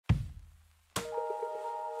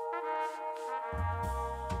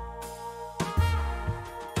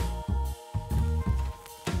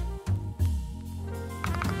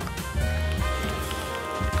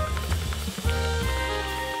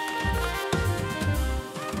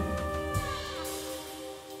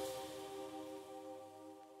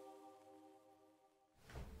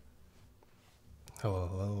Hello,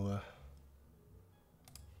 hello.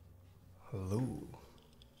 Hello.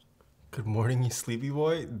 Good morning, you sleepy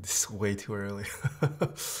boy. This is way too early.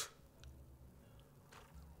 How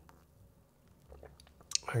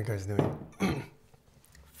are you guys doing?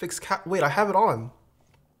 Fix cat. Wait, I have it on.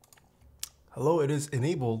 Hello, it is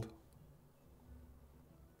enabled.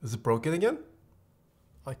 Is it broken again?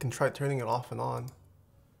 I can try turning it off and on.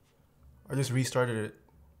 I just restarted it.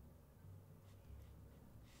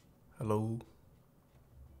 Hello.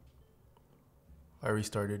 I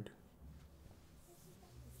restarted.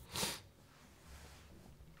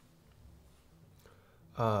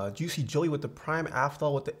 Juicy Joey with the prime,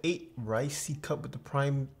 Aftal with the 8, Ricey Cup with the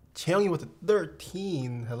prime, Changi with the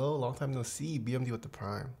 13. Hello, long time no see. BMD with the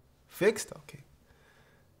prime. Fixed? Okay.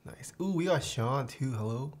 Nice. Ooh, we got Sean too.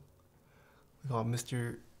 Hello. We got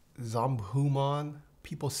Mr. Zombhuman.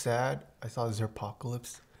 People sad. I saw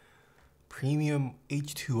Zerpocalypse. Premium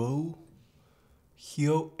H2O.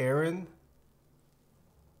 Hio Aaron.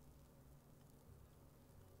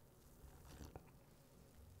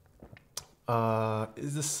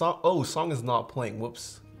 Is this song? Oh, song is not playing.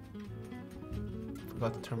 Whoops.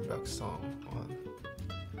 Forgot to turn back song on.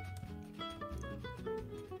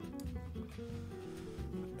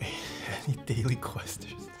 Any daily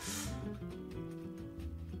questions?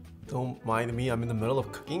 Don't mind me. I'm in the middle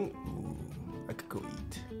of cooking. Ooh, I could go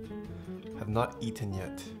eat. Have not eaten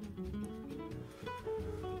yet.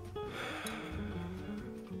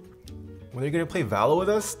 When are you gonna play Valo with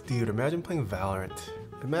us? Dude, imagine playing Valorant.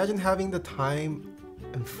 Imagine having the time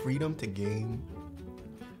and freedom to game.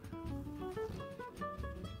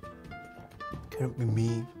 Couldn't be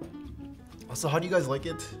me. Also, how do you guys like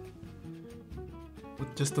it?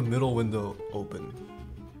 With just the middle window open.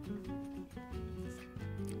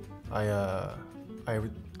 I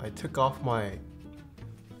took off my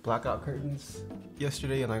blackout curtains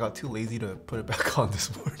yesterday and I got too lazy to put it back on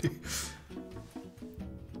this morning.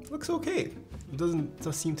 Looks okay. It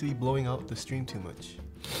doesn't seem to be blowing out the stream too much.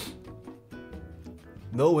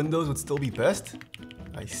 No windows would still be best?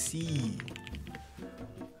 I see.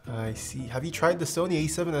 I see. Have you tried the Sony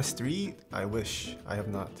a7S III? I wish. I have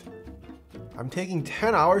not. I'm taking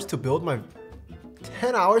 10 hours to build my...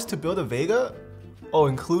 10 hours to build a Vega? Oh,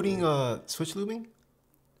 including switch lubing?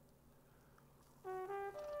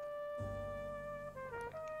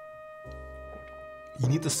 You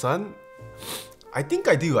need the sun? I think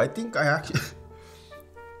I do. I think I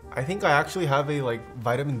actually have a like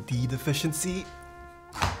vitamin D deficiency.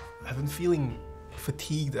 I've been feeling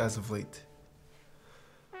fatigued as of late.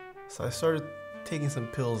 So I started taking some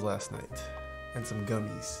pills last night and some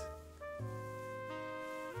gummies.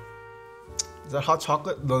 Is that hot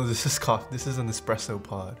chocolate? No, this is coffee. This is an espresso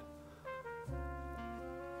pod.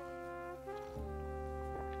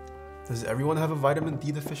 Does everyone have a vitamin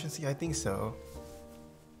D deficiency? I think so.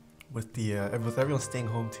 With everyone staying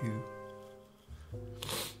home too.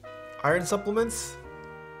 Iron supplements?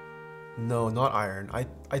 No, not iron.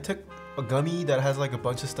 I took a gummy that has like a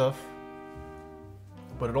bunch of stuff,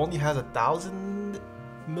 but it only has 1,000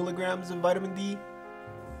 milligrams of vitamin D.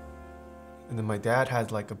 And then my dad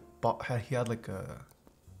had like he had like a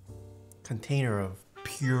container of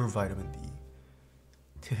pure vitamin D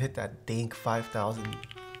to hit that dank 5,000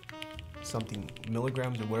 something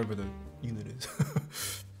milligrams or whatever the unit is.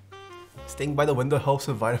 Staying by the window helps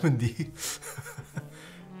with vitamin D.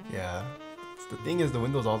 Yeah. The thing is, the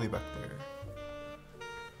window's all the way back there.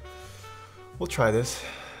 We'll try this.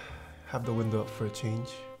 Have the window up for a change.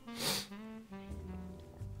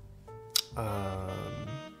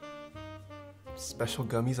 Special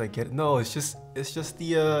gummies, I get it. No, it's just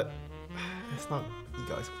the it's not, you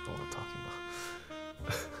guys know what I'm talking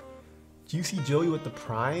about. Juicy Joey with the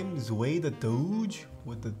prime, Zway the Doge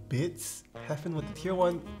with the bits, Heffen with the tier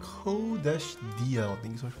 1, Kodesh DL,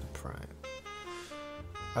 thanks so much for the prime.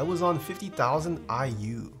 I was on 50,000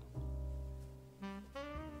 IU.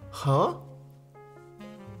 Huh?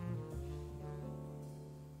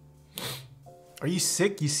 Are you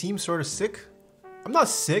sick? You seem sort of sick. I'm not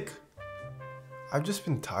sick. I've just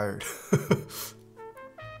been tired.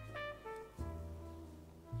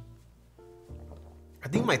 I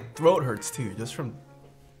think my throat hurts too, just from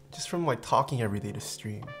like talking every day to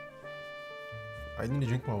stream. I need to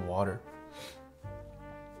drink more water.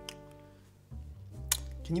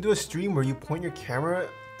 Can you do a stream where you point your camera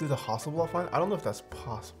through the hostile block line? I don't know if that's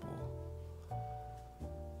possible.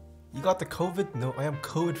 You got the COVID? No, I am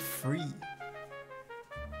COVID free.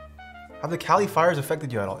 Have the Cali fires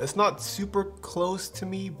affected you at all? It's not super close to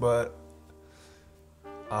me, but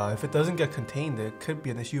if it doesn't get contained, it could be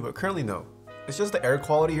an issue, but currently no. It's just the air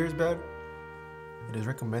quality here is bad. It is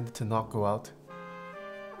recommended to not go out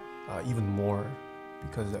even more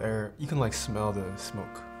because the air, you can like smell the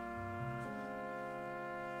smoke.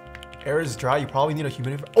 Air is dry, you probably need a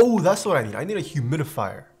humidifier. Oh, that's what I need. I need a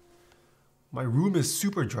humidifier. My room is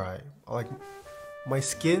super dry. Like my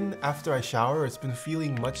skin after I shower, it's been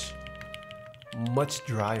feeling much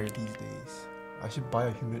drier these days. I should buy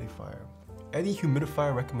a humidifier. Any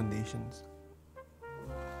humidifier recommendations?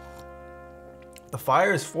 The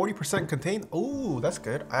fire is 40% contained. Oh, that's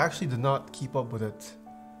good. I actually did not keep up with it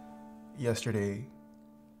yesterday.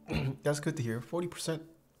 That's good to hear. 40%.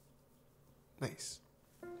 Nice.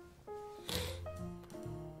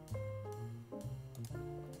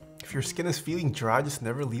 If your skin is feeling dry, just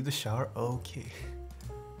never leave the shower. Okay.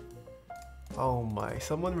 Oh my,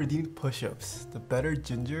 someone redeemed push-ups. The Better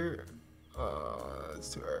Ginger. It's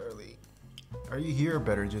too early. Are you here,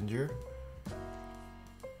 Better Ginger?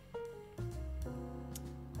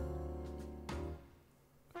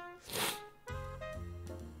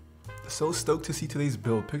 So stoked to see today's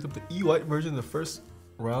build. Picked up the E-White version, the first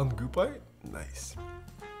round group buy. Nice.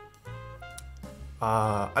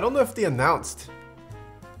 I don't know if they announced.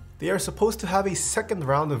 They are supposed to have a second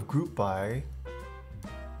round of group buy.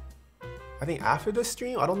 I think after the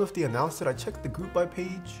stream. I don't know if they announced it. I checked the group buy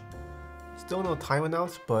page. Still no time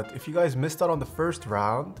announced, but if you guys missed out on the first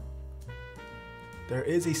round, there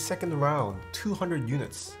is a second round, 200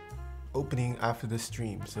 units opening after this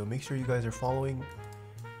stream. So make sure you guys are following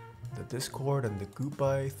the Discord and the group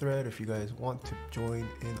buy thread if you guys want to join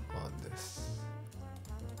in on this.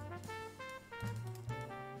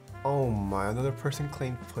 Oh my, another person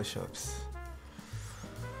claimed push-ups.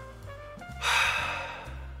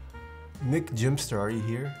 Nick Jimster, are you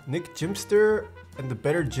here? Nick Jimster and the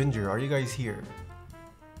Better Ginger, are you guys here?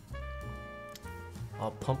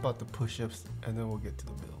 I'll pump out the push-ups and then we'll get to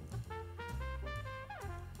the build.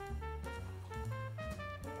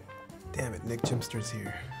 Damn it, Nick Jimster's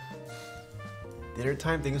here. Dinner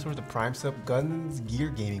time, thank you so much for the Prime sub. Guns Gear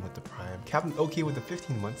Gaming with the Prime. Captain OK with the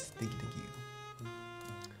 15 months. Thank you, thank you.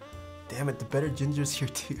 Damn it, the Better Ginger's here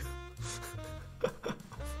too.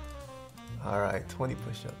 Alright, 20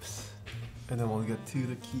 push-ups. And then we'll get to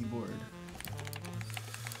the keyboard.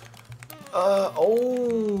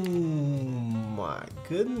 Oh my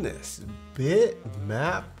goodness.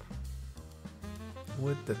 Bitmap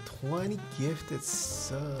with the 20 gifted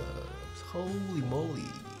subs. Holy moly.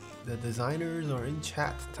 The designers are in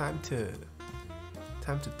chat. Time to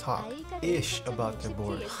talk ish about their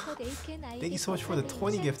board. Thank you so much for the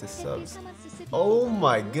 20 gifted subs. Oh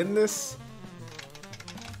my goodness.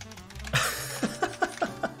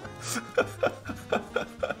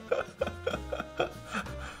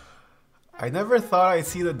 I never thought I'd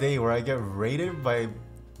see the day where I get raided by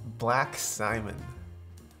Black Simon.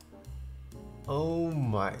 Oh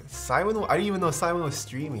my. Simon, I didn't even know Simon was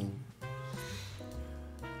streaming.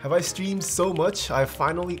 Have I streamed so much I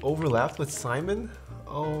finally overlapped with Simon?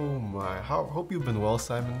 Oh my. Hope you've been well,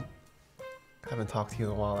 Simon. Haven't talked to you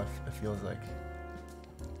in a while, it feels like.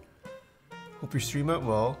 Hope your stream went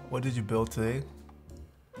well. What did you build today?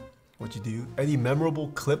 What'd you do? Any memorable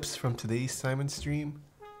clips from today's Simon stream?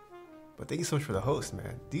 But thank you so much for the host,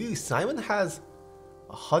 man. Dude, Simon has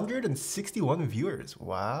 161 viewers.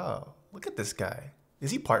 Wow. Look at this guy.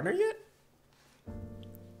 Is he partner yet?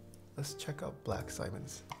 Let's check out Black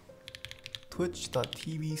Simon's.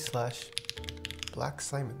 Twitch.tv/Black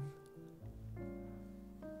Simon.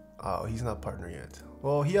 Oh, he's not partner yet.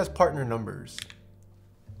 Well, he has partner numbers.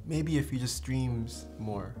 Maybe if he just streams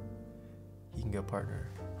more, he can get partner.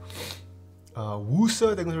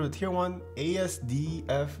 Wusa, thank you so much for the tier 1.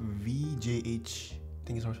 ASDFVJH,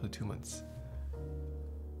 thank you so much for the 2 months.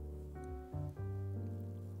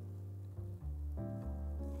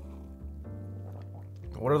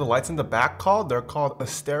 What are the lights in the back called? They're called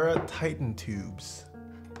Astera Titan tubes.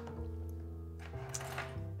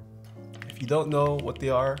 If you don't know what they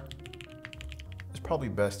are, it's probably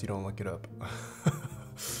best you don't look it up.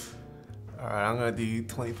 Alright, I'm gonna do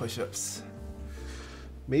 20 push-ups.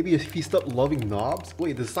 Maybe if he stopped loving knobs?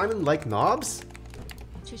 Wait, does Simon like knobs?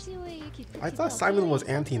 I thought Simon was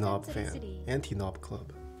anti-knob fan. Anti-knob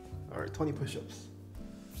club. Alright, 20 push-ups.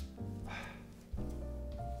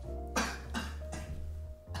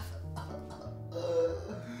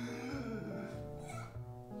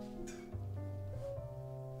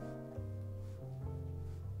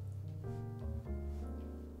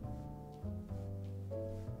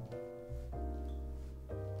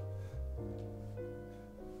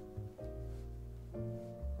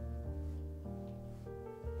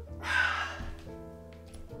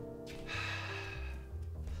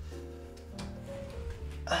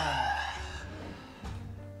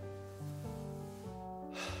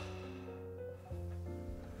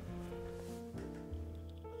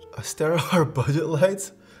 Astera budget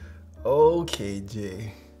lights? Okay,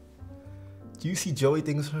 Jay. Juicy Joey,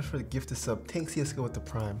 thanks for the gift of sub. Thanks, CSGO with the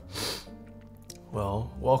Prime.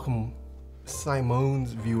 Well, welcome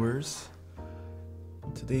Simone's viewers.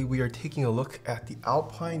 Today we are taking a look at the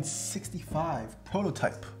Alpine65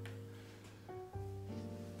 prototype.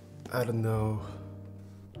 I don't know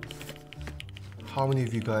how many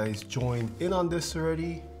of you guys joined in on this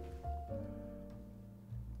already.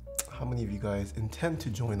 How many of you guys intend to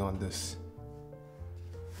join on this?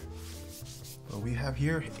 But we have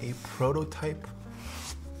here a prototype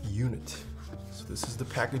unit. So this is the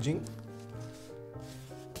packaging.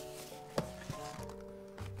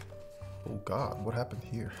 Oh God, what happened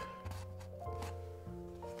here?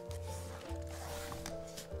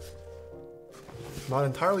 Not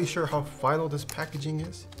entirely sure how final this packaging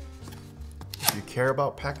is. If you care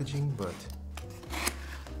about packaging, but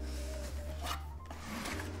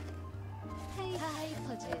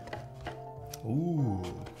ooh,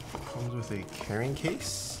 comes with a carrying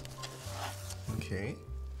case. Okay.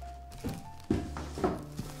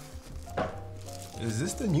 Is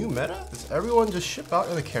this the new meta? Does everyone just ship out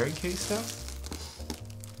in a carrying case now?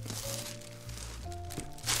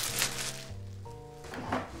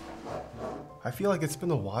 I feel like it's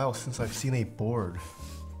been a while since I've seen a board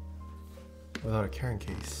without a carrying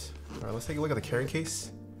case. Alright, let's take a look at the carrying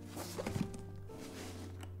case.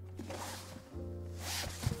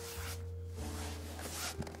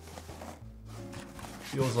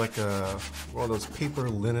 Feels like one of those paper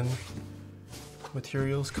linen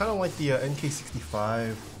materials, kind of like the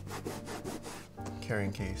NK65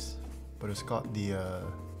 carrying case, but it's got their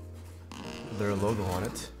logo on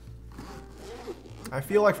it. I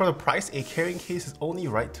feel like for the price, a carrying case is only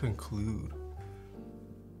right to include.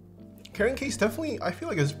 Carrying case definitely, I feel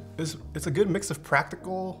like it's a good mix of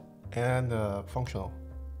practical and functional.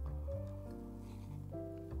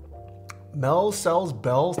 Mel sells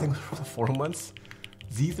bells, thanks for the 4 months.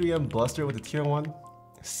 Z3M Bluster with the tier 1.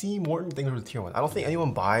 C Morton, thanks for the tier 1. I don't think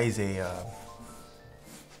anyone buys a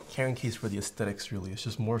carrying case for the aesthetics really. It's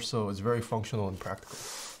just more so, it's very functional and practical.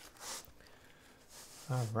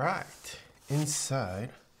 All right. Inside,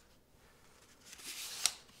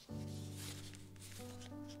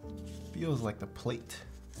 feels like the plate.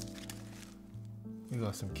 We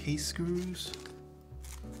got some case screws.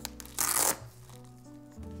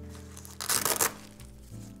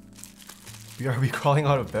 BRB crawling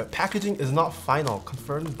out of bed. Packaging is not final,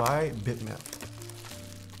 confirmed by Bitmap.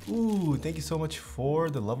 Ooh, thank you so much for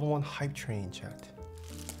the level 1 hype train, chat.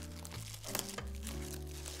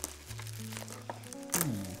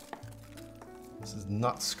 This is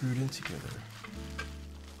not screwed in together.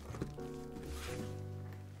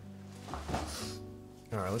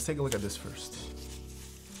 Alright, let's take a look at this first.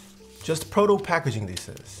 Just proto packaging, they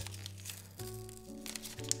says.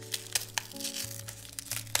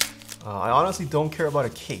 I honestly don't care about a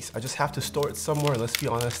case. I just have to store it somewhere. Let's be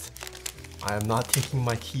honest, I am not taking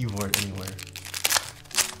my keyboard anywhere.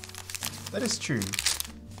 That is true.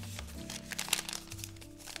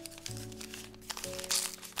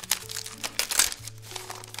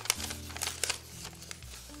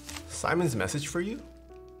 Simon's message for you?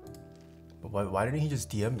 But why didn't he just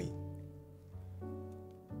DM me?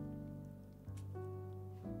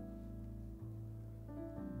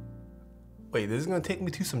 Wait, this is gonna take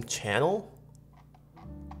me to some channel?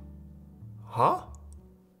 Huh?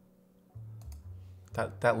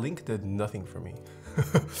 That link did nothing for me.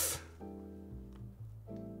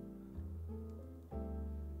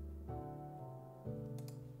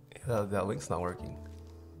 That link's not working.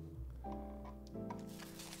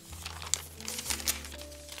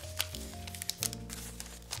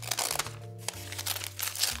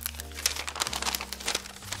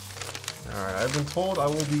 Alright, I've been told I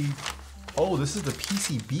will be... Oh, this is the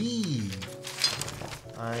PCB.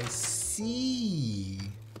 I see.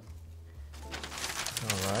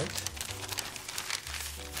 Alright.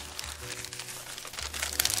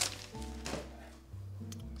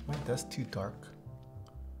 My desk too dark.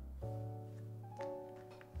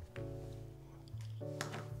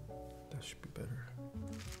 That should be better.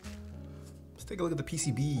 Let's take a look at the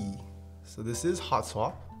PCB. So this is hot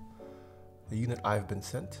swap, the unit I've been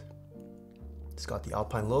sent. It's got the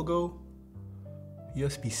Alpine logo,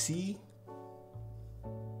 USB-C.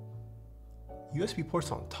 USB ports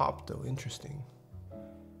on top though, interesting.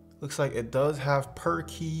 Looks like it does have per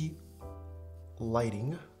key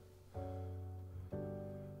lighting.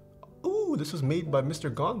 Ooh, this was made by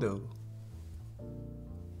Mr. Gondo.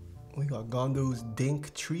 We got Gondo's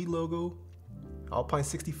Dink Tree logo.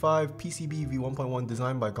 Alpine65 PCB V1.1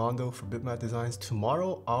 designed by Gondo for Bitmap Designs.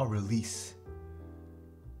 Tomorrow I'll release.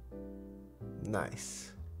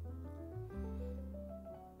 Nice.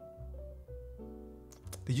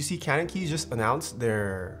 Did you see Canon Keys just announced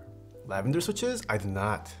their lavender switches? I did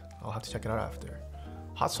not. I'll have to check it out after.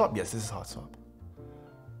 Hot swap? Yes, this is hot swap.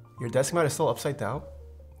 Your desk mat is still upside down?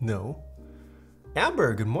 No.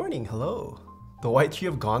 Amber, good morning. Hello. The White Tree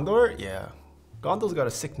of Gondor? Yeah. Gondor's got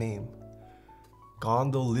a sick name.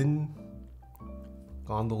 Gondolindrum.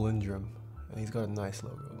 And he's got a nice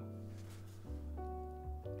logo.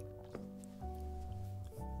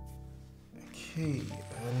 Okay,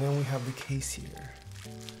 and then we have the case here.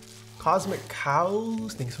 Cosmic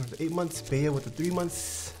Cows, thanks for the 8 months. Bea with the 3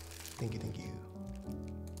 months. Thank you, thank you.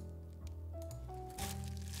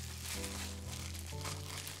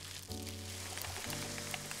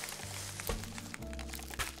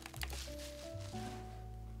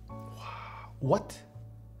 Wow, what?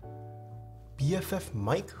 BFF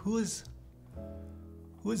Mike? Who is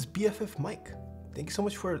BFF Mike? Thank you so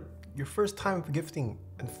much for your first time for gifting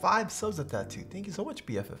and 5 subs at that too. Thank you so much,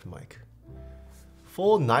 BFF Mike.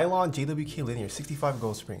 Full nylon JWK linear, 65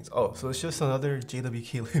 gold springs. Oh, so it's just another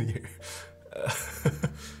JWK linear.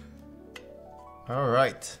 All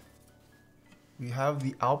right. We have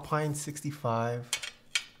the Alpine65.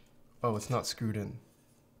 Oh, it's not screwed in.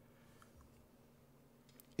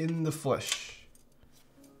 In the flesh.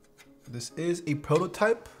 This is a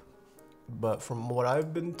prototype, but from what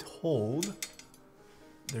I've been told,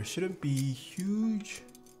 there shouldn't be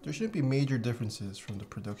major differences from the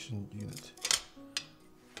production unit.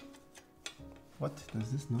 What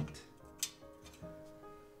does this not?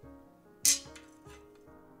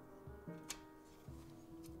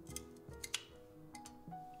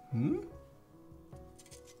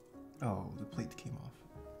 Oh, the plate came off.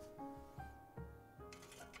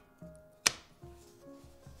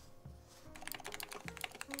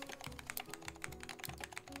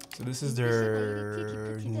 So this is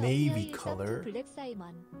their navy color.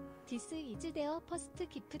 It's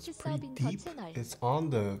pretty deep. It's on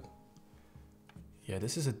the... Yeah,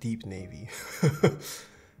 this is a deep navy.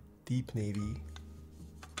 Deep navy.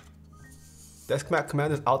 Desk mat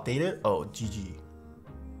command is outdated? Oh, GG.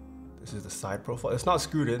 This is the side profile. It's not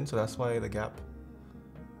screwed in, so that's why the gap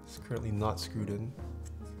is currently not screwed in.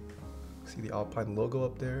 See the Alpine logo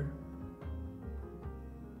up there.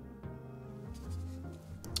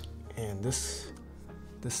 And this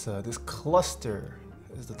cluster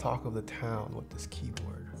is the talk of the town with this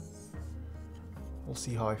keyboard. We'll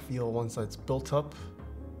see how I feel once it's built up.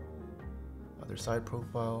 Other side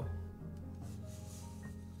profile.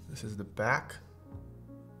 This is the back.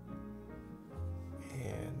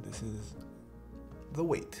 And this is the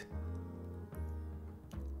weight.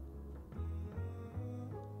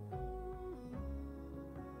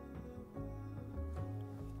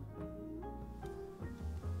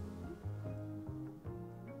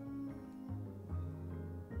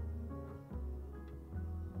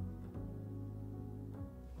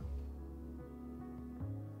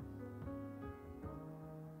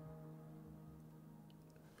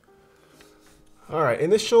 All right,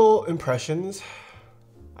 initial impressions.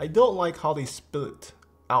 I don't like how they split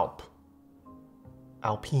Alpine.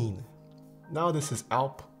 Now this is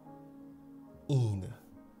Alpine.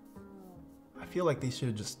 I feel like they should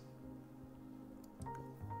have just,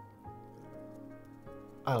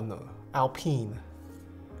 I don't know, Alpine.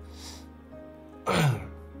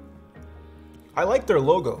 I like their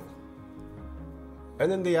logo.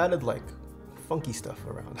 And then they added like funky stuff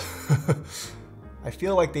around. I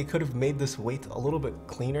feel like they could have made this weight a little bit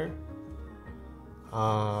cleaner.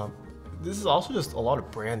 This is also just a lot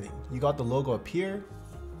of branding. You got the logo up here,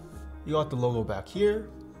 you got the logo back here,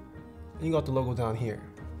 and you got the logo down here.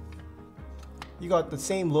 You got the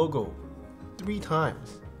same logo 3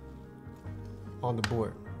 times on the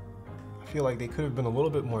board. I feel like they could have been a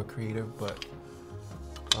little bit more creative, but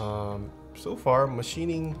so far,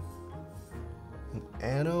 machining an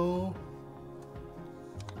ano,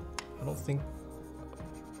 I don't think.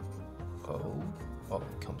 Oh,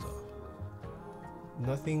 it comes up.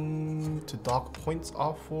 Nothing to dock points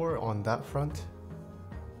off for on that front.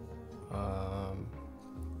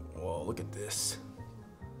 Well, look at this.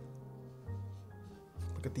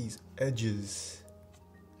 Look at these edges.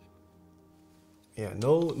 Yeah,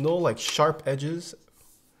 no like sharp edges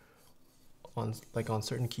on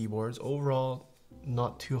certain keyboards. Overall,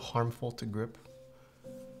 not too harmful to grip.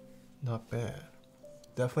 Not bad.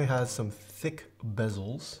 Definitely has some thick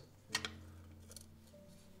bezels.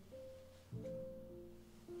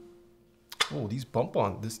 Oh, these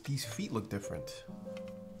these feet look different.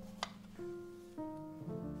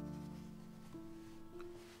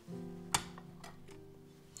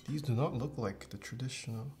 These do not look like the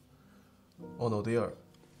traditional. Oh no, they are.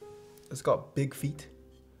 It's got big feet.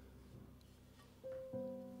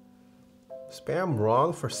 Spam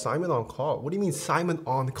wrong for Simon on call. What do you mean Simon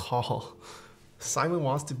on call? Simon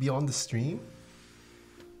wants to be on the stream?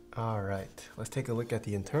 All right, let's take a look at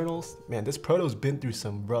the internals. Man, this proto's been through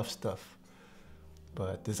some rough stuff.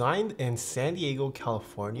 But designed in San Diego,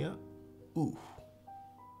 California. Ooh,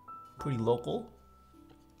 pretty local.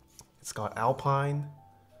 It's got Alpine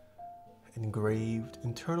engraved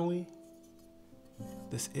internally.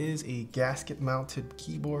 This is a gasket mounted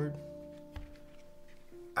keyboard.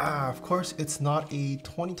 Of course, it's not a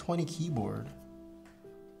 2020 keyboard.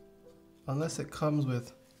 Unless it comes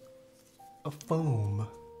with a foam.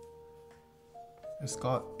 It's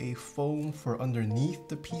got a foam for underneath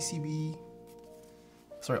the PCB.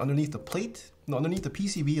 Sorry, underneath the plate. No, underneath the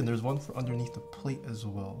PCB, and there's one for underneath the plate as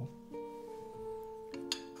well.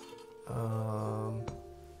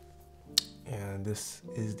 And this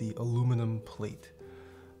is the aluminum plate.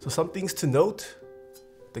 So some things to note.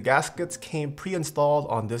 The gaskets came pre-installed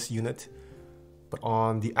on this unit, but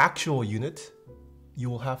on the actual unit, you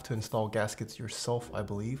will have to install gaskets yourself, I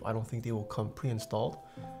believe. I don't think they will come pre-installed.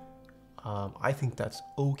 I think that's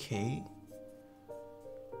okay.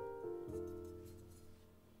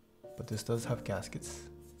 But this does have gaskets.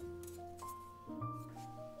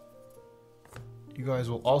 You guys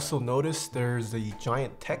will also notice there's a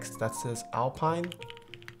giant text that says Alpine.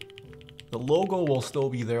 The logo will still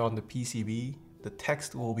be there on the PCB. The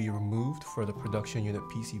text will be removed for the production unit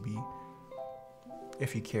PCB.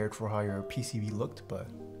 If you cared for how your PCB looked, but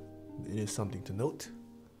it is something to note.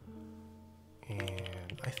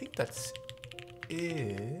 And I think that's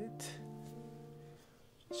it.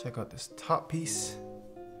 Check out this top piece.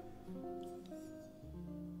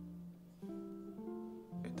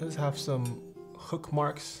 It does have some hook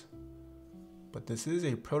marks, but this is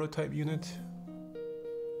a prototype unit.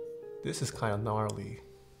 This is kind of gnarly,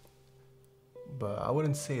 but I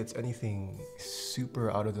wouldn't say it's anything super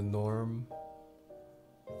out of the norm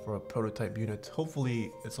for a prototype unit.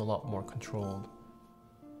 Hopefully it's a lot more controlled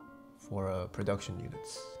for production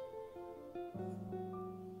units.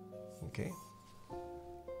 Okay.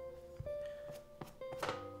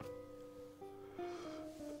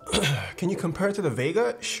 Can you compare it to the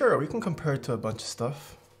Vega? Sure, we can compare it to a bunch of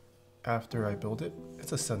stuff after I build it.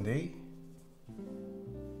 It's a Sunday.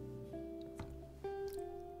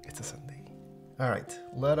 It's a Sunday. All right,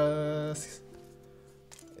 let us...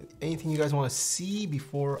 Anything you guys want to see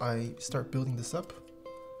before I start building this up?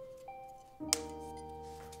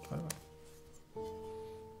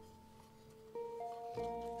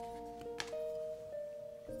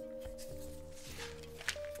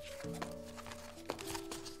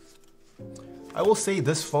 I will say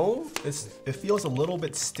this foam, it feels a little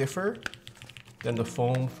bit stiffer than the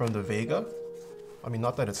foam from the Vega. I mean,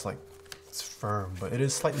 not that it's like, it's firm, but it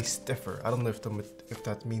is slightly stiffer. I don't know if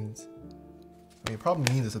that means, I mean, it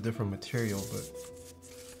probably means it's a different material, but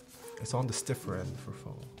it's on the stiffer end for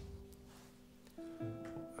foam.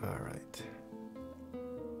 All right.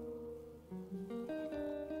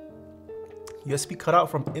 USB cutout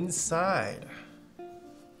from inside.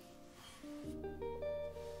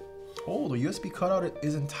 Oh, the USB cutout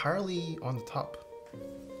is entirely on the top.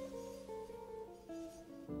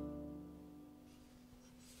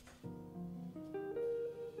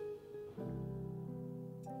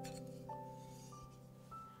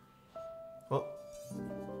 Well,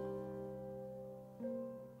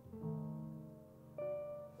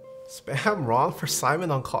 spam wrong for Simon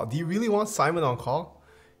on call. Do you really want Simon on call?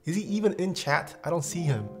 Is he even in chat? I don't see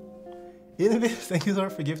him. Innovative, thank you so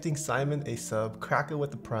much for gifting Simon a sub. Cracker with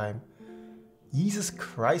the Prime. Jesus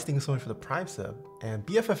Christ, thank you so much for the Prime sub. And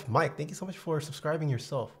BFF Mike, thank you so much for subscribing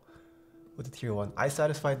yourself with the tier 1. I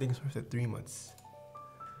satisfied, thank you so much for 3 months.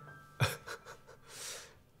 You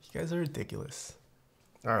guys are ridiculous.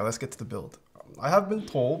 All right, let's get to the build. I have been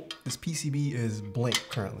told this PCB is blank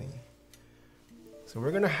currently. So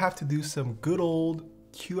we're gonna have to do some good old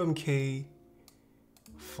QMK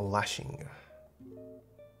flashing.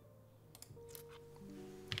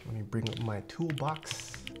 Let me bring up my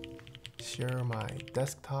toolbox. Share my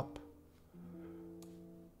desktop.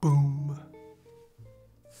 Boom.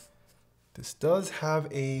 This does have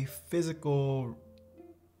a physical...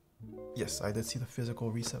 Yes, I did see the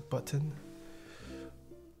physical reset button.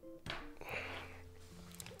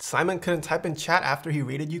 Simon couldn't type in chat after he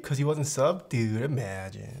rated you because he wasn't subbed? Dude,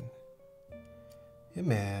 imagine.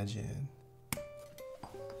 Imagine.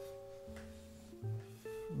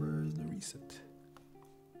 Where's the reset?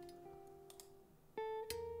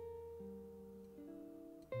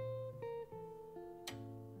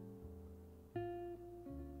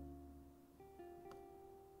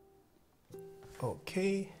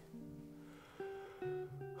 Okay.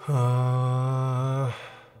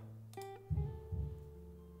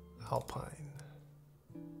 Alpine.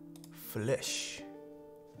 Flesh.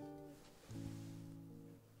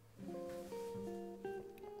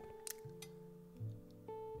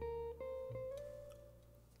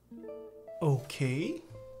 Okay.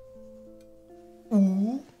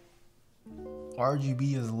 Ooh.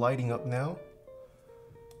 RGB is lighting up now.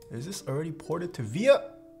 Is this already ported to VIA?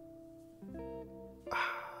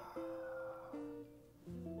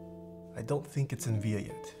 I don't think it's in VIA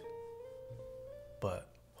yet. But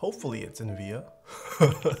hopefully it's in VIA.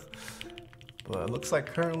 But it looks like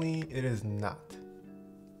currently it is not.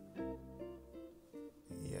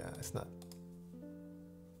 Yeah, it's not.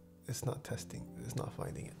 It's not testing. It's not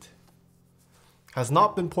finding it. Has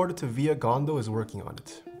not been ported to VIA. Gondo is working on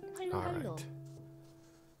it. Alright.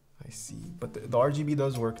 I see. But the RGB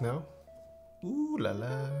does work now. Ooh la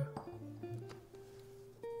la.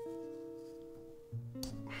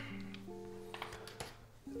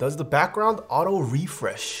 Does the background auto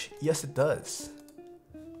refresh? Yes, it does.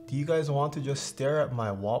 Do you guys want to just stare at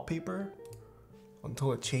my wallpaper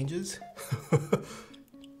until it changes?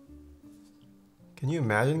 Can you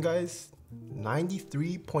imagine, guys?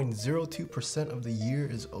 93.02% of the year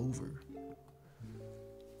is over.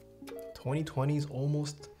 2020 is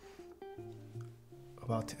almost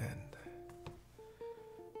about to end.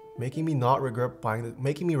 Making me not regret buying the,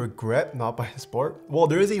 making me regret not buying the sport. Well,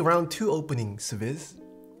 there is a round 2 opening, Civiz.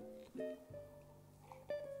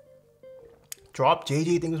 Drop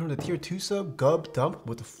JJ things from the tier 2 sub. Gub dump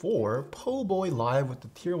with the 4. Po boy live with the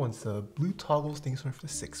tier 1 sub. Blue toggles things from for the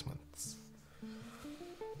 6 months.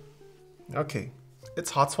 Okay, it's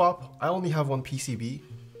hot swap. I only have one PCB.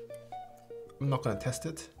 I'm not gonna test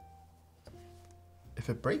it. If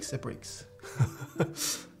it breaks, it breaks.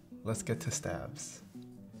 Let's get to stabs.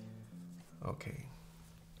 Okay.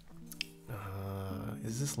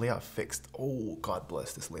 Is this layout fixed? Oh, God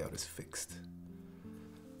bless, this layout is fixed.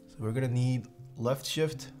 So we're gonna need left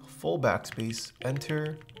shift, full backspace,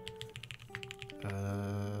 enter.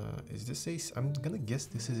 Is this a, I'm gonna guess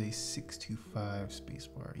this is a 625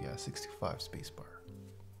 spacebar. Yeah, 625 spacebar.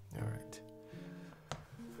 All right.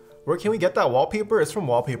 Where can we get that wallpaper? It's from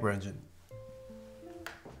Wallpaper Engine.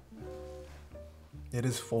 It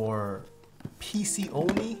is for PC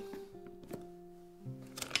only.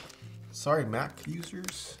 Sorry, Mac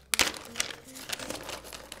users.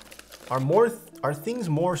 Are things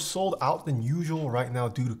more sold out than usual right now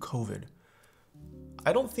due to COVID?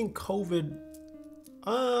 I don't think COVID.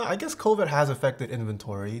 I guess COVID has affected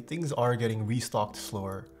inventory. Things are getting restocked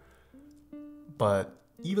slower. But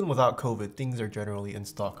even without COVID, things are generally in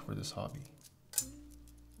stock for this hobby.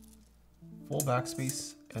 Full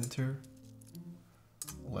backspace, enter,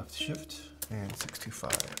 left shift, and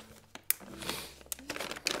 625.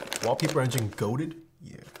 Wallpaper Engine goated?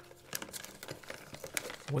 Yeah.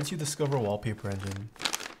 Once you discover Wallpaper Engine,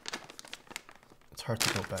 it's hard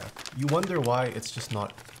to go back. You wonder why it's just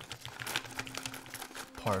not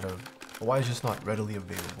part of, why it's just not readily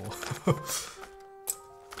available.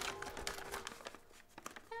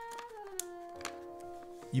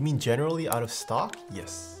 You mean generally out of stock?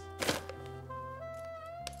 Yes.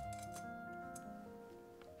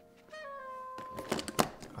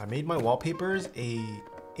 I made my wallpapers a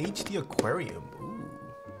HD aquarium. Ooh.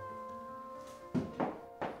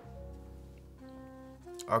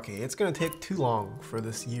 Okay, it's gonna take too long for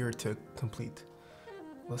this year to complete.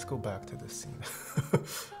 Let's go back to this scene.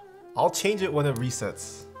 I'll change it when it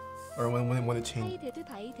resets. Or when it changed.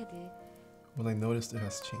 When I noticed it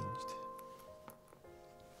has changed.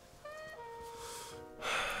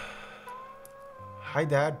 Hi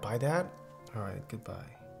dad, bye dad. Alright,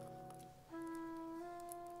 goodbye.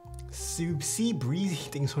 Sea breezy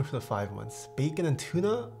things for the 5 months. Bacon and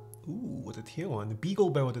tuna? Ooh, with a tier 1. Beagle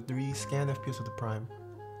Bear with a 3. Scan FPS with the prime.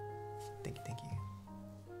 Thank you, thank you.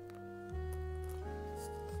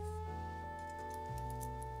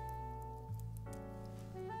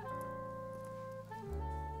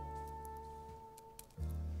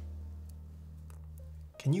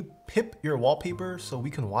 Can you pip your wallpaper so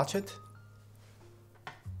we can watch it?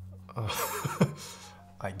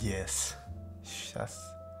 I guess. That's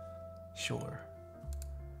sure.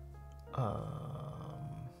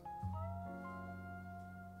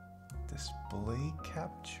 Display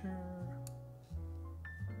capture.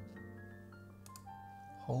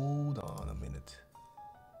 Hold on a minute.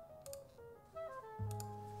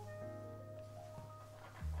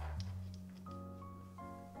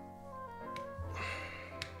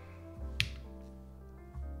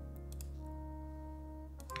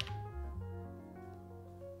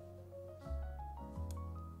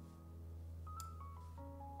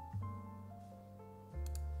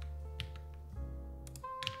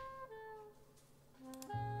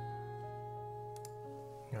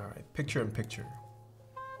 Alright, picture in picture.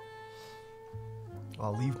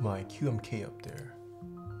 I'll leave my QMK up there.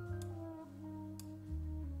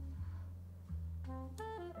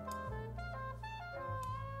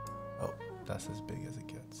 Oh, that's as big as it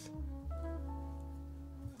gets.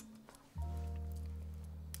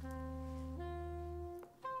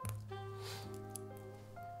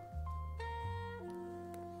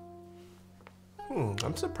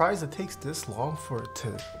 I'm surprised it takes this long for it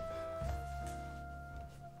to...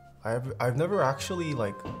 I've never actually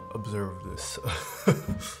like observed this.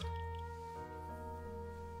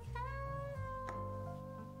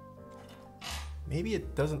 Maybe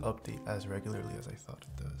it doesn't update as regularly as I thought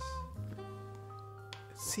it does.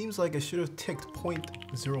 It seems like it should have ticked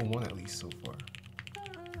 0.01 at least so far.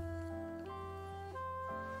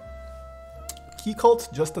 Key Cults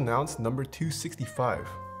just announced number 265.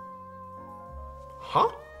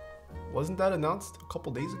 Huh? Wasn't that announced a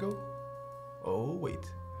couple days ago? Oh, wait.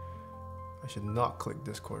 I should not click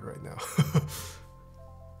Discord right now.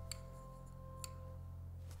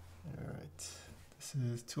 Alright. This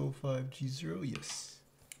is 205G0, yes.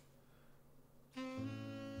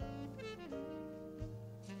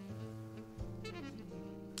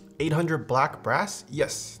 $800 Black Brass?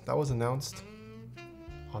 Yes, that was announced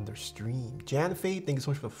on their stream. Jan Fade, thank you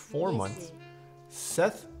so much for the 4 months.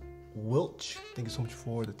 Seth Wilch, thank you so much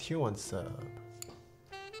for the tier 1 sub.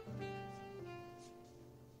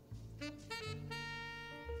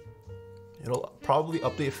 It'll probably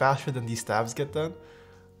update faster than these stabs get done.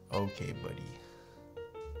 Okay, buddy.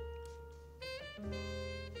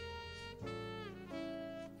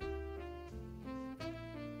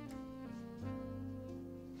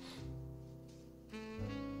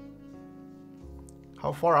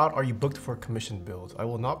 How far out are you booked for commission builds? I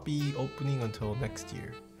will not be opening until next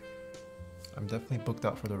year. I'm definitely booked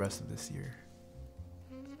out for the rest of this year.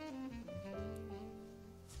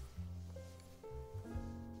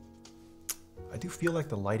 I do feel like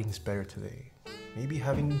the lighting's better today. Maybe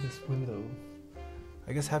having this window,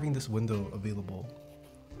 I guess having this window available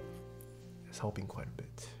is helping quite a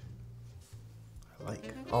bit. I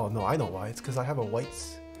like, oh no, I know why. It's because I have a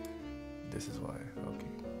whites. This is why, okay.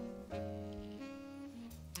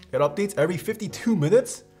 It updates every 52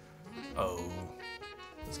 minutes? Oh,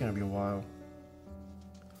 it's gonna be a while.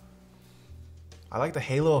 I like the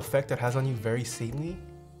halo effect that has on you very sanely.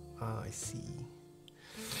 Ah, I see.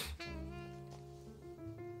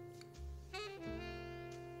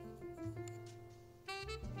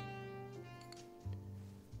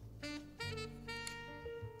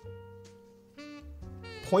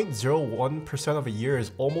 .01% of a year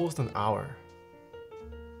is almost an hour.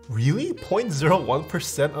 Really?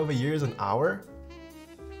 0.01% of a year is an hour?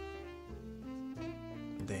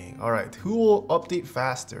 Dang. Alright, who will update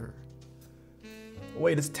faster?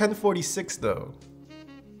 Wait, it's 10:46 though.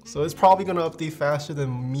 So it's probably gonna update faster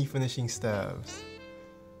than me finishing stabs.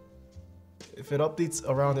 If it updates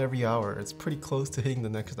around every hour, it's pretty close to hitting the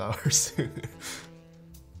next hour soon.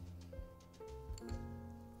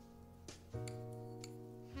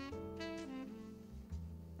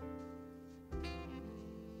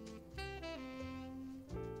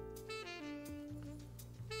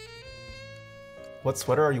 What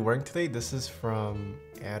sweater are you wearing today? This is from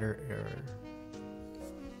Adder Error.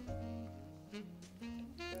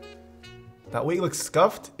 That weight looks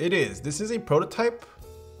scuffed? It is. This is a prototype.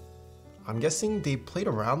 I'm guessing they played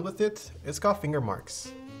around with it. It's got finger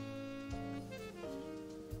marks.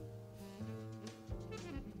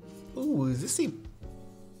 Ooh, is this a...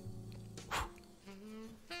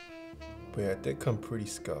 But yeah, it did come pretty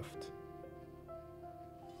scuffed.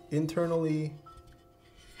 Internally...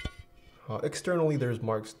 externally, there's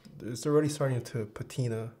marks. It's already starting to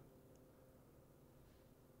patina.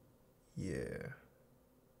 Yeah.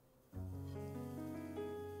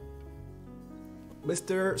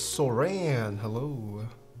 Mr. Soran, hello.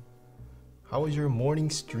 How was your morning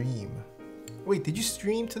stream? Wait, did you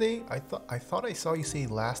stream today? I thought I saw you say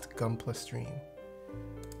last Gunpla stream.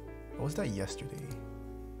 Or was that yesterday?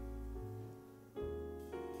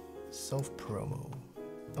 Self promo.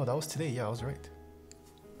 Oh, that was today. Yeah, I was right.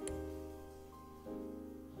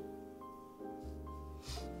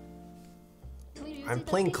 I'm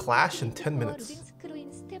playing Clash in 10 minutes.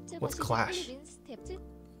 What's Clash?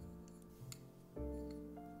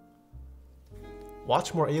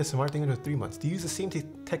 Watch more ASMR thing in 3 months. Do you use the same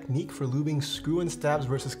technique for lubing screw-in stabs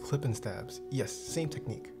versus clip-in stabs? Yes, same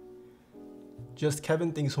technique. Just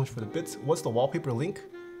Kevin, thank you so much for the bits. What's the wallpaper link?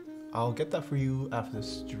 I'll get that for you after the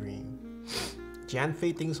stream. Jan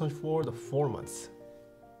Fate, thank you so much for the 4 months.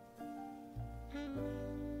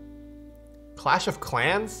 Clash of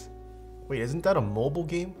Clans? Wait, isn't that a mobile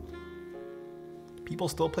game? People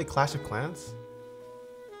still play Clash of Clans?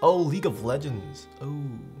 Oh, League of Legends. Oh.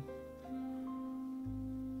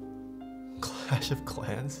 Clash of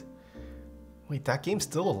Clans? Wait, that game's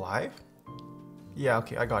still alive? Yeah,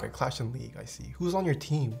 okay, I got it. Clash and League, I see. Who's on your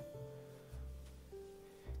team?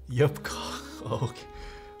 Yupcock. Okay.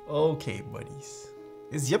 Okay, buddies.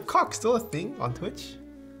 Is Yupcock still a thing on Twitch?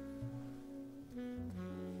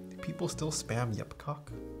 Do people still spam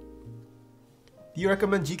Yupcock? Do you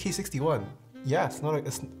recommend GK61? Yeah, it's not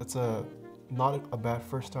a bad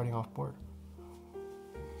first starting off board.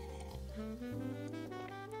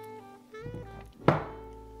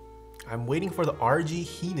 I'm waiting for the RG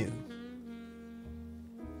Hinu.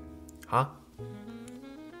 Huh?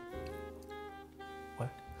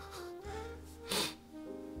 What?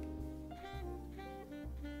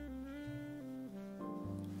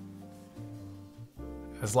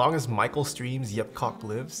 As long as Michael streams, Yupcock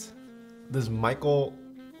lives. Does Michael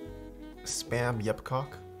spam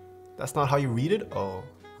Yupcock? That's not how you read it? Oh,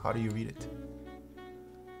 how do you read it?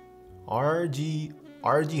 RG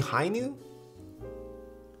Hinu?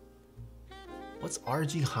 What's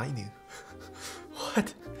RG Hinu?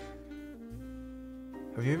 What?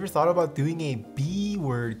 Have you ever thought about doing a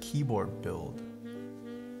B-word keyboard build?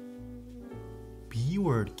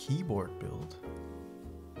 B-word keyboard build?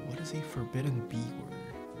 What is a forbidden B-word?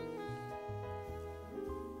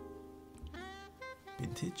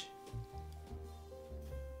 Vintage?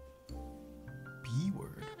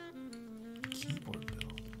 B-word keyboard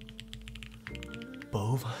build.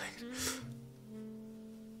 Bovine?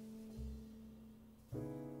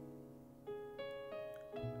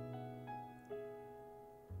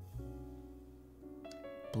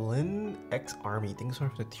 Blinn X Army, thanks so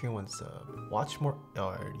much for the tier 1 sub. Watch more. Oh,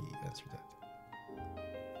 I already answered that.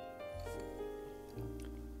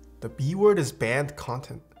 The B word is banned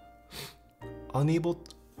content. Unable.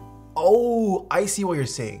 Oh, I see what you're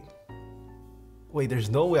saying. Wait, there's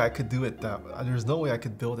no way I could do it that. There's no way I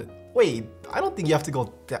could build it. Wait, I don't think you have to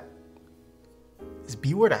go that. Is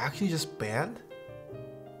B word actually just banned?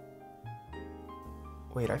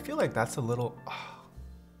 Wait, I feel like that's a little.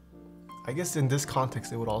 I guess in this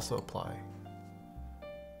context it would also apply.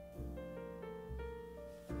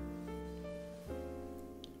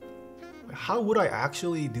 How would I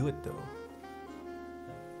actually do it though?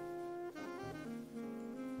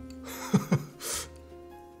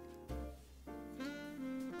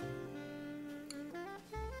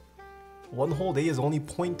 One whole day is only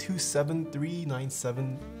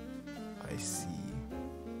 0.27397. I see.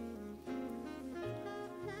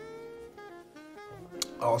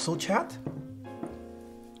 Also, chat,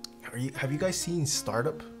 have you guys seen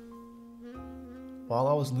Startup? While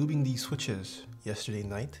I was lubing these switches yesterday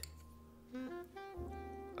night,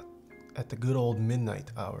 at the good old midnight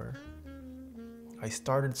hour, I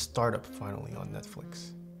started Startup finally on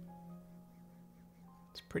Netflix.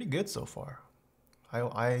 It's pretty good so far.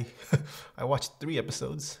 I watched 3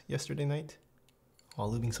 episodes yesterday night while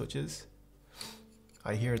lubing switches.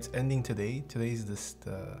 I hear it's ending today. Today's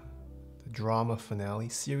the drama finale,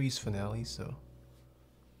 series finale, so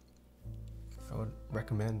I would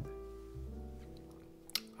recommend.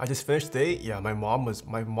 I just finished today. Yeah, my mom's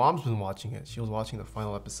been watching it. She was watching the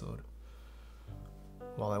final episode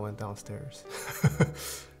while I went downstairs.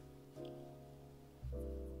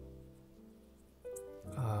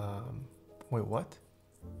 Wait, what?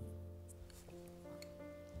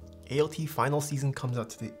 ALT final season comes out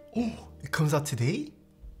today. Oh, it comes out today?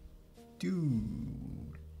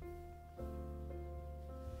 Dude.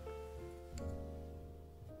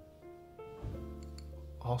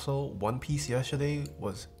 Also, One Piece yesterday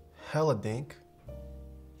was hella dank.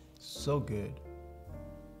 So good.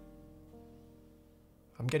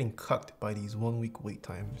 I'm getting cucked by these 1 week wait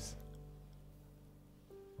times.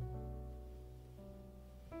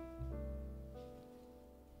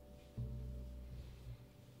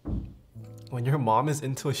 When your mom is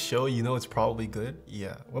into a show, you know it's probably good.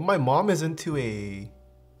 Yeah. When my mom is into if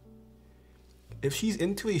she's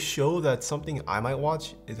into a show that's something I might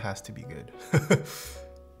watch, it has to be good.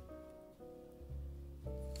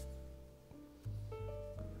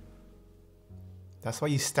 That's why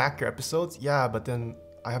you stack your episodes? Yeah, but then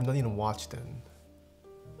I have nothing to watch then.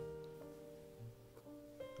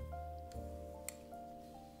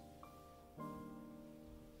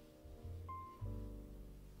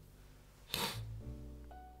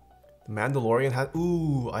 The Mandalorian had.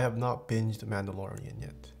 Ooh, I have not binged The Mandalorian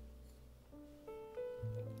yet.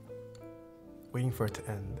 Waiting for it to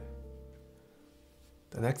end.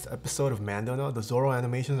 The next episode of Mando now, the Zoro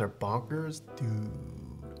animations are bonkers. Dude,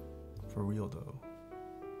 for real though.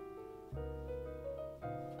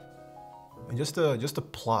 And just the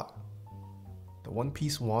plot. The The One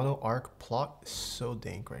Piece Wano arc plot is so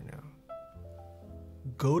dank right now.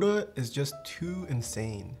 Goda is just too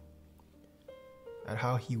insane at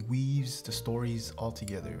how he weaves the stories all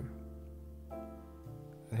together.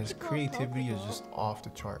 And his creativity is just off the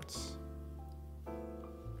charts.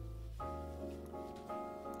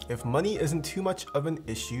 If money isn't too much of an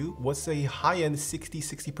issue, what's a high-end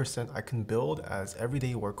 60% I can build as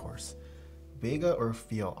everyday workhorse? Vega or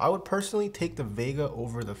Feel? I would personally take the Vega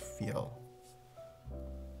over the Feel.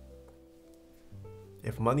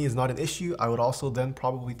 If money is not an issue, I would also then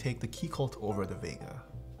probably take the Key Cult over the Vega.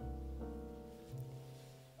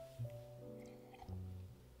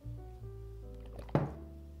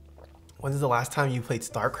 When's the last time you played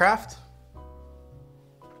StarCraft?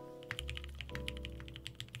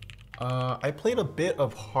 I played a bit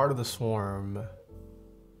of Heart of the Swarm.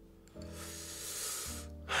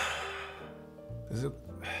 Is it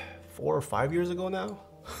 4 or 5 years ago now?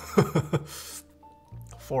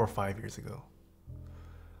 4 or 5 years ago.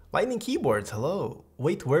 Lightning keyboards, hello.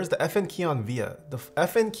 Wait, where's the FN key on VIA? The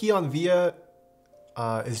FN key on VIA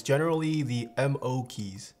is generally the MO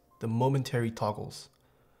keys, the momentary toggles.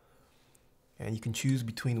 And you can choose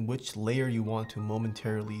between which layer you want to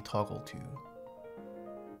momentarily toggle to.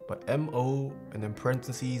 But MO and then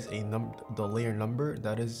parentheses the layer number,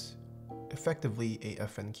 that is effectively a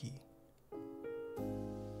FN key.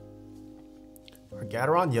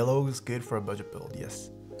 Hagoromo yellow is good for a budget build, yes.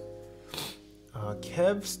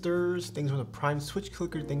 Kev Stirs, thanks for the Prime Switch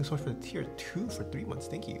Clicker, thanks so much for the tier 2 for 3 months,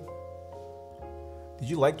 thank you. Did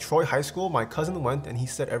you like Troy High School? My cousin went and he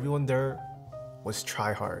said everyone there was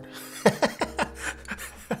try hard.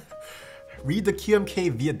 Read the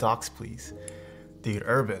QMK via docs, please. Dude,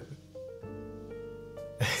 Urban.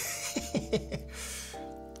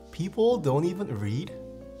 People don't even read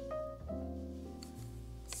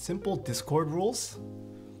simple Discord rules.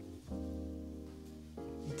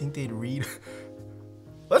 You think they'd read?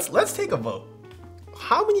 Let's take a vote.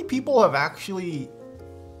 How many people have actually?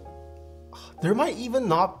 There might even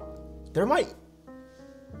not. There might.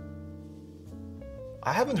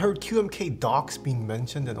 I haven't heard QMK docs being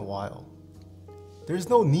mentioned in a while. There's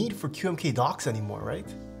no need for QMK docs anymore, right?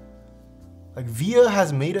 Like VIA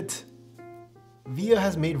has made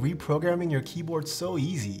reprogramming your keyboard so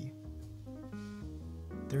easy.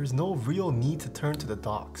 There's no real need to turn to the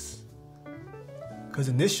docs. Because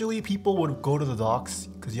initially people would go to the docs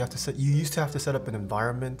because you used to have to set up an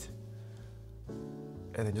environment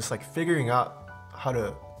and then just like figuring out how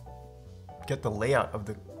to get the layout of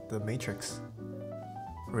the matrix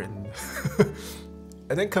written.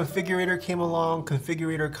 And then Configurator came along.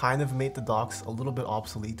 Configurator kind of made the docs a little bit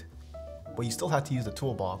obsolete, but you still had to use the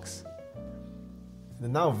toolbox. And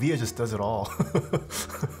then now VIA just does it all.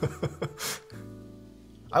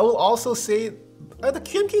 I will also say the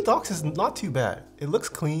QMK docs is not too bad. It looks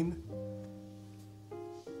clean,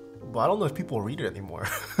 but I don't know if people read it anymore.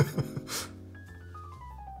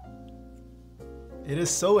 It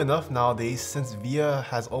is so enough nowadays since VIA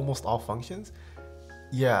has almost all functions.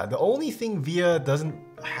 Yeah, the only thing VIA doesn't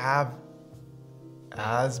have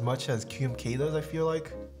as much as QMK does, I feel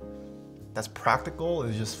like, that's practical,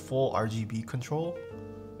 is just full RGB control.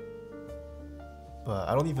 But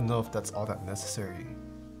I don't even know if that's all that necessary,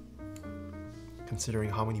 considering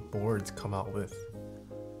how many boards come out with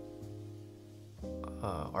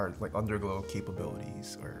our like underglow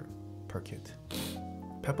capabilities or per kit.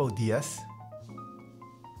 Peppo DS.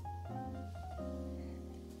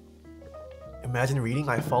 Imagine reading.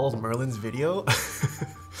 I followed Merlin's video.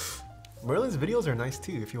 Merlin's videos are nice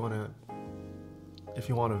too if you want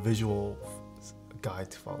a visual guide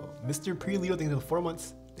to follow. Mr. Pre-Leo, thank you for the 4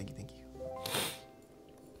 months. Thank you.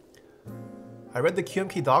 I read the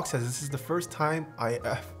QMK doc says this is the first time I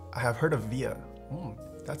have heard of VIA.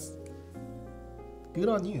 That's good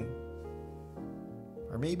on you.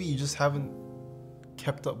 Or maybe you just haven't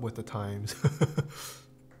kept up with the times.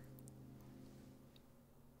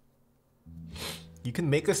 You can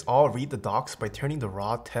make us all read the docs by turning the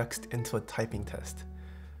raw text into a typing test.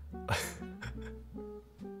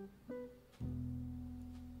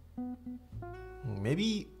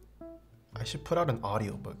 Maybe I should put out an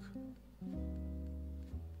audiobook.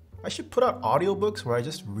 I should put out audiobooks where I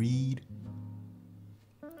just read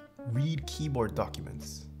keyboard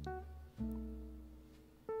documents.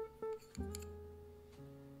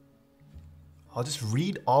 I'll just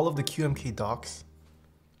read all of the QMK docs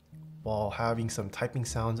while having some typing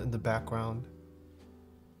sounds in the background.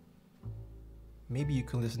 Maybe you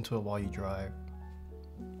can listen to it while you drive.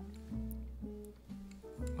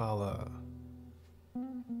 I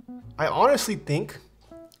honestly think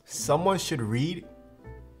someone should read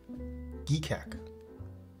Keycaps.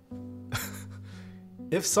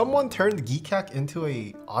 If someone turned Geekcac into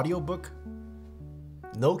a audiobook,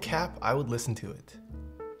 no cap, I would listen to it.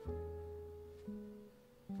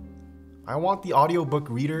 I want the audiobook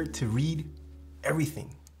reader to read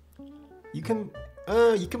everything. You can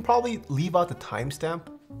probably leave out the timestamp.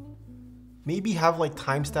 Maybe have like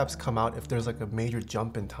timestamps come out if there's like a major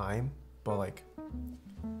jump in time, but like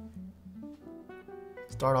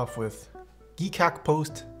start off with Geekcac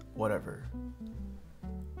post, whatever.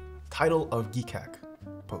 Title of Geekcac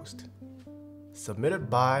post. Submitted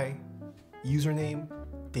by username,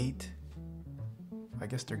 date, I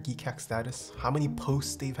guess their Geekcac status, how many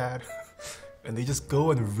posts they've had, and they just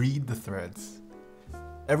go and read the threads.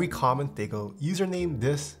 Every comment they go, username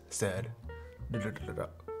this said, da, da, da, da, da.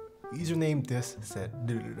 Username this said,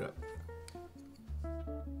 da, da, da, da.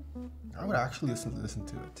 I would actually listen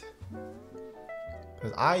to it.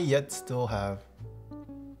 Because I yet still have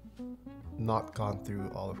not gone through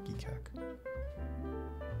all of Geekcac.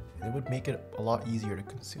 And it would make it a lot easier to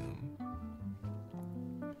consume.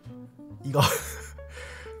 You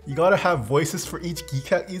gotta have voices for each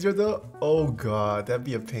Keycap user though? Oh god, that'd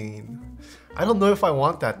be a pain. I don't know if I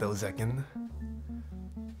want that though, Zekin.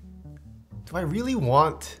 Do I really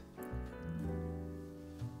want...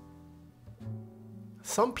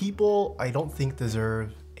 Some people I don't think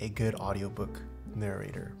deserve a good audiobook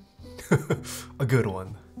narrator. A good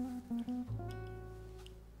one.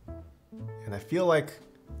 And I feel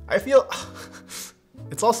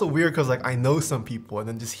it's also weird because like I know some people and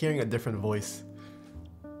then just hearing a different voice.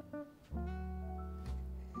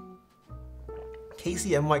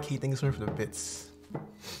 KCMYK, thanks so much for the bits.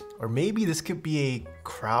 Or maybe this could be a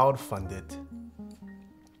crowd-funded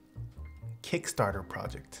Kickstarter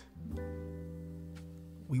project.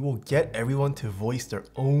 We will get everyone to voice their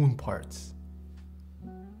own parts.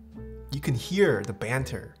 You can hear the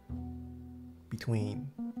banter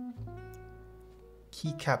between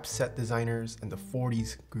Keycap set designers and the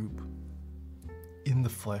 40s group in the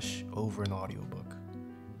flesh over an audiobook.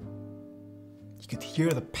 You could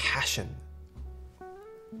hear the passion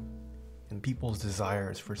and people's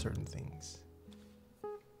desires for certain things.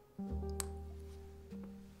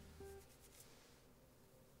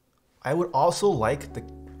 I would also like the...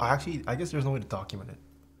 Actually, I guess there's no way to document it.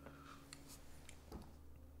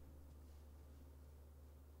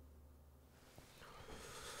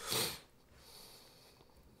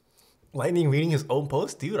 Lightning reading his own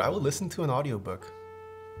post? Dude, I would listen to an audiobook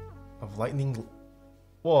of Lightning...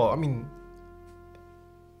 Well, I mean...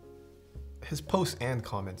 his posts and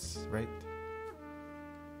comments, right?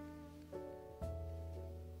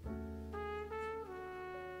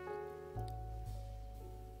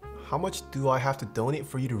 How much do I have to donate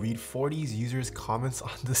for you to read 40s users' comments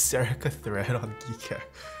on the Serica thread on Geekcac?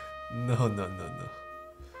 No.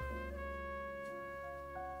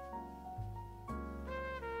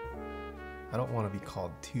 I don't want to be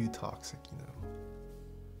called too toxic, you know.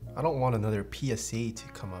 I don't want another PSA to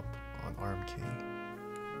come up on RMK.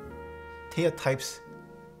 Taeha types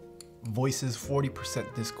voices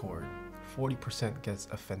 40% Discord, 40% gets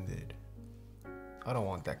offended. I don't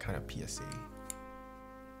want that kind of PSA.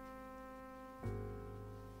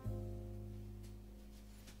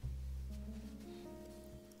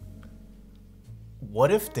 What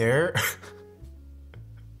if they're...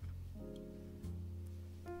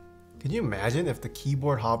 Can you imagine if the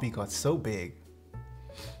keyboard hobby got so big?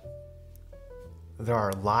 There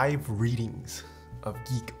are live readings of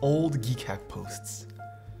old Geekcac posts.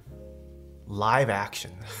 Live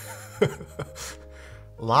action.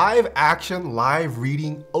 Live action, live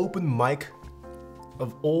reading, open mic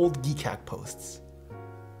of old Geekcac posts.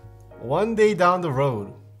 One day down the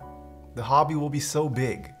road, the hobby will be so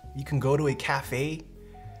big, you can go to a cafe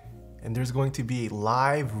and there's going to be a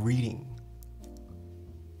live reading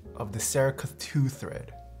of the Serica 2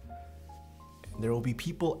 thread. And there will be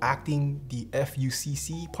people acting the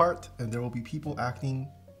FUCC part, and there will be people acting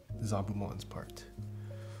Zabumon's part.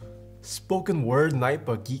 Spoken word night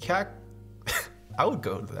by Geekcac? I would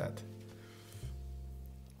go to that.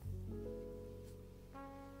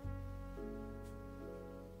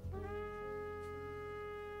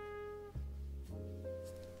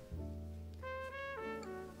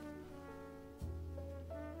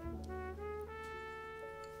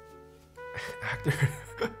 Actor.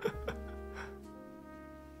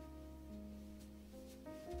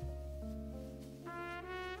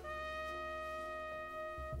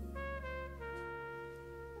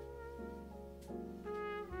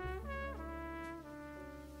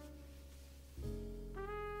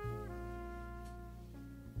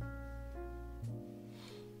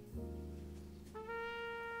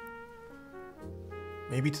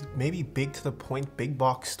 Maybe big to the point. Big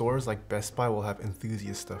box stores like Best Buy will have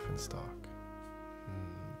enthusiast stuff in stock.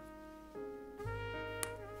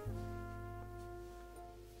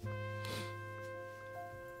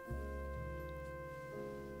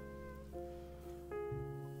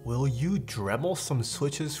 Will you Dremel some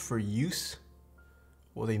switches for use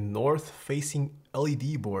with a north-facing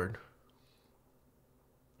LED board?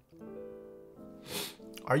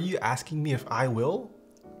 Are you asking me if I will?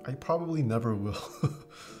 I probably never will.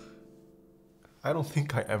 I don't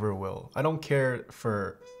think I ever will. I don't care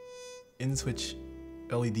for in-switch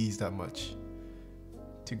LEDs that much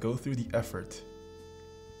to go through the effort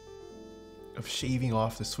of shaving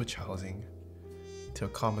off the switch housing to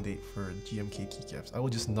accommodate for GMK keycaps. I will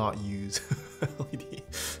just not use LED.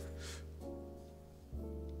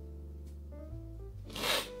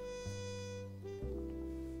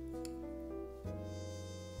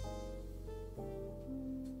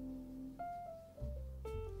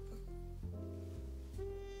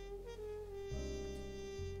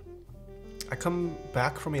 I come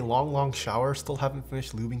back from a long shower, still haven't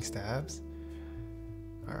finished lubing stabs.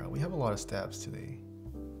 Alright, we have a lot of stabs today.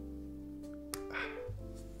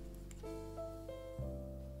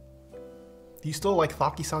 Do you still like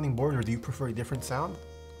thocky sounding boards, or do you prefer a different sound?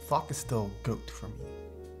 Thock is still GOAT for me.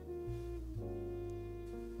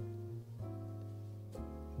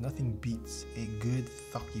 Nothing beats a good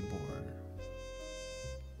thocky board.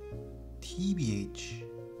 TBH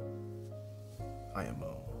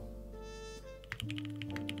IMO.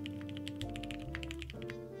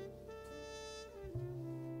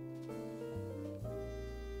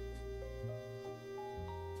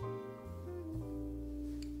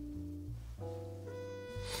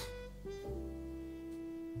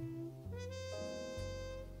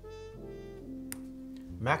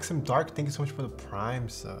 Maxim Dark, thank you so much for the Prime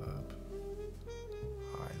sub.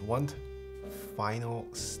 Alright, one final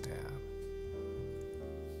stab.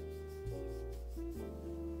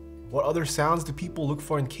 What other sounds do people look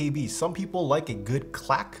for in KB? Some people like a good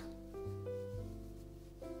clack.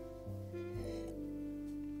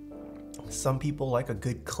 Some people like a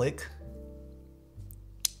good click.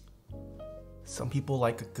 Some people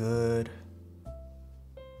like a good...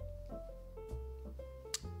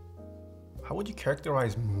 How would you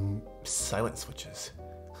characterize silent switches?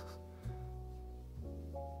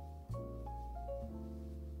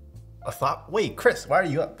 A thought? Wait, Chris, why are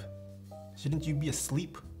you up? Shouldn't you be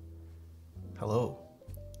asleep? Hello.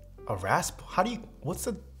 A rasp? How do you... What's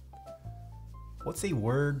a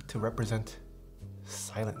word to represent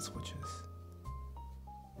silent switches?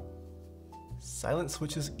 Silent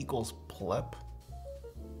switches equals pleb?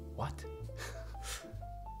 What?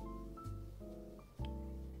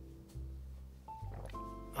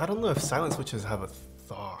 I don't know if silent switches have a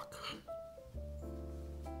thock.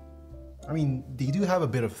 I mean, they do have a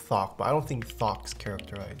bit of thock, but I don't think thocks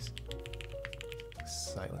characterize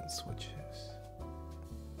silent switches.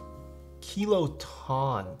 Kilo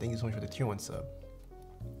Ton, thank you so much for the tier 1 sub.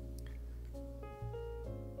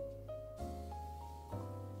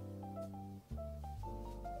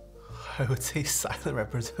 I would say silent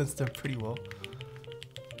represents them pretty well.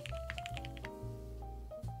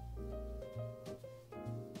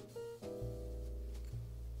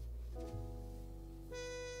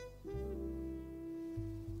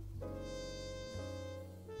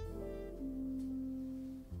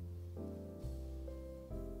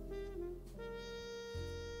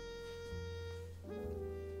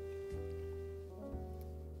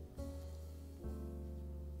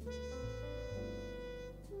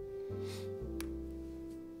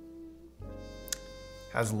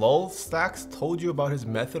 Has Lol Stacks told you about his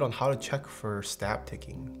method on how to check for stab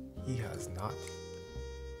ticking? He has not.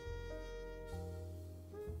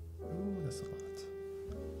 Ooh, that's a lot.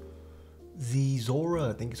 The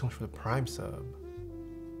Zora, thank you so much for the Prime sub.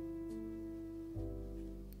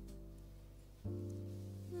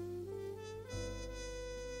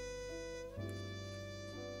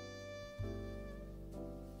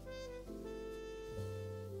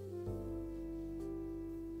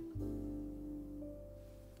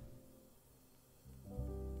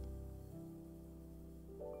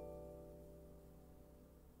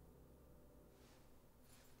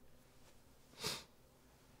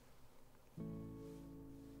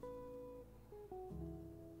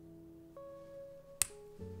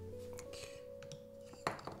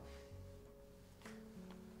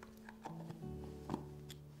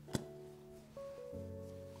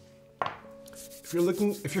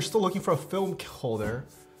 If you're still looking for a film holder,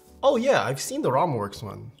 oh yeah, I've seen the ROMWorks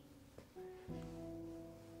one.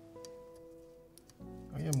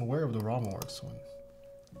 I am aware of the ROMWorks one.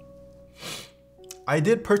 I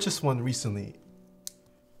did purchase one recently.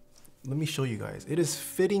 let me show you guys. It is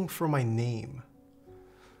fitting for my name.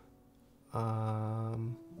 I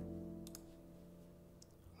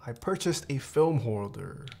purchased a film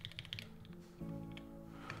holder.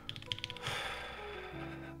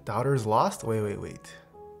 Doubters lost? Wait.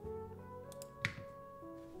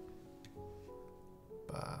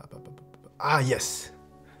 Ah, yes.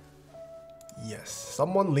 Yes,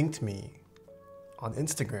 someone linked me on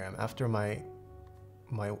Instagram after my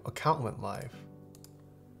account went live.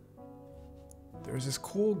 There's this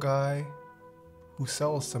cool guy who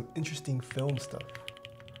sells some interesting film stuff.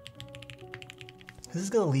 Is this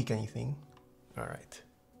gonna leak anything? All right.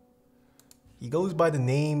 He goes by the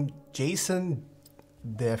name Jason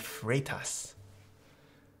de Freitas.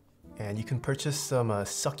 And you can purchase some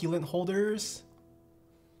succulent holders.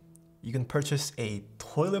 You can purchase a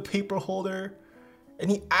toilet paper holder. And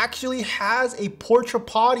he actually has a porta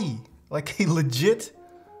potty. Like a legit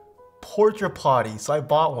porta potty. So I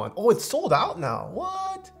bought one. Oh, it's sold out now.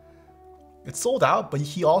 What? It's sold out, but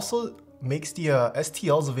he also makes the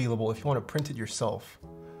STLs available if you want to print it yourself.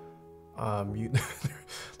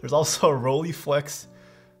 There's also a Rolleiflex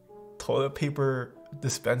toilet paper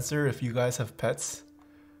dispenser if you guys have pets.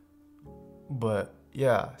 But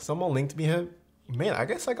yeah, someone linked me him. Man, I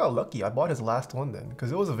guess I got lucky. I bought his last one then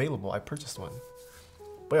because it was available. I purchased one.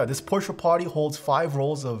 But yeah, this porta potty holds 5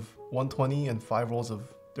 rolls of 120 and 5 rolls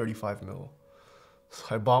of 35 mil. So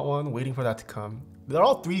I bought one, waiting for that to come. They're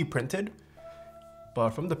all 3D printed,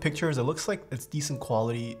 but from the pictures, it looks like it's decent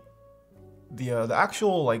quality. The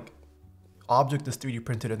actual like object is 3D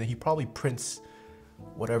printed, and then he probably prints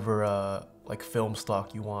whatever like film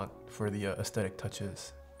stock you want for the aesthetic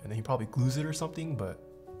touches, and then he probably glues it or something. But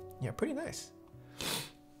yeah, pretty nice.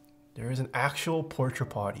 There is an actual porta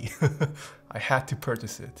potty. I had to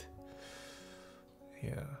purchase it.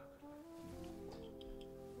 Yeah.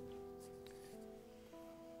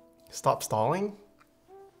 Stop stalling?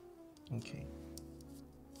 Okay.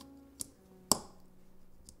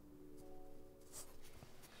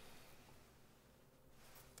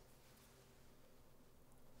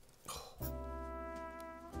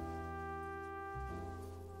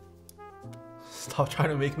 Stop trying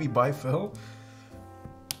to make me buy film.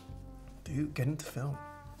 Dude, get into film.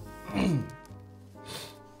 Can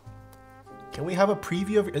we have a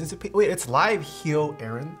preview of your Insta? Wait, it's live, Hio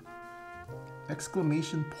Aaron.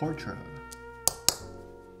 Exclamation portrait.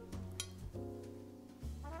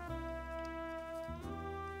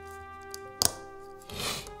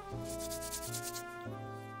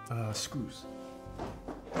 Screws.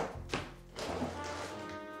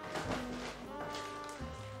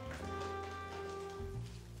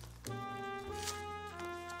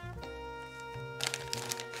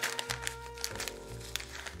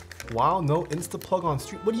 Wow, no insta plug on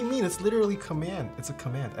stream. What do you mean? It's literally command. It's a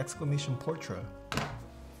command. Exclamation portrait.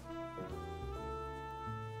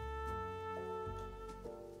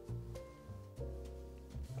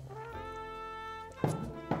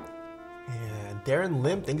 And Darren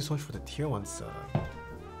Lim, thank you so much for the tier 1 sub.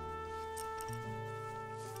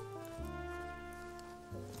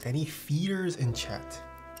 Any feeders in chat?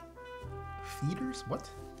 Feeders? What?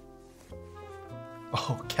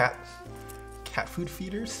 Oh, cat food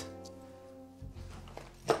feeders?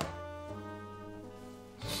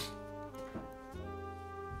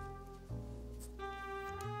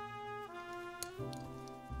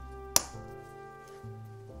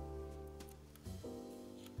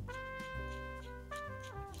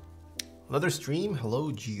 Another stream? Hello,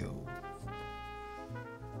 Geo.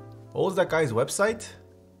 What was that guy's website?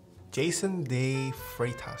 Jason de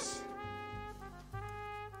Freitas.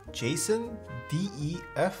 Jason,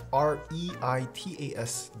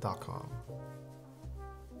 DEFREITAS.com.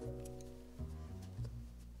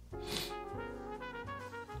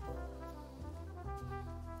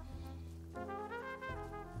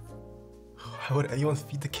 Why would anyone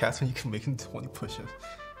feed the cats when you can make them 20 push-ups?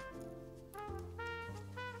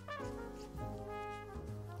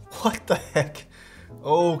 What the heck?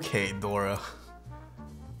 Okay, Dora.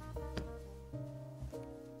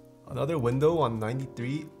 Another window on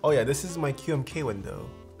 93. Oh yeah, this is my QMK window.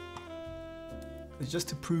 It's just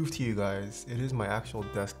to prove to you guys, it is my actual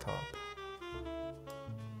desktop.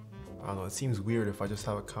 I don't know, it seems weird if I just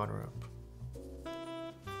have a counter up.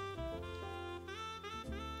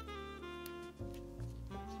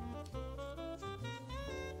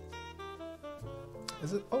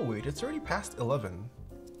 Is it? Oh wait, it's already past 11.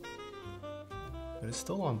 But it's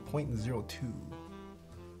still on 0.02.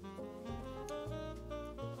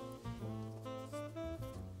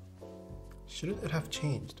 Shouldn't it have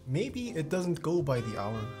changed? Maybe it doesn't go by the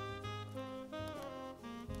hour.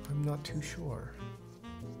 I'm not too sure.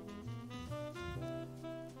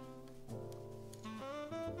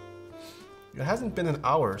 It hasn't been an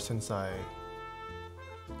hour since I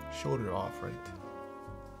showed it off, right?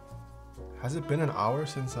 Has it been an hour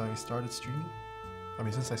since I started streaming? I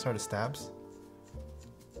mean, since I started stabs?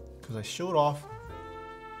 Because I showed off,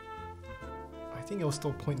 I think it was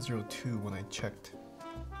still 0.02 when I checked.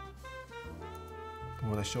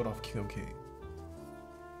 When I showed off QMK.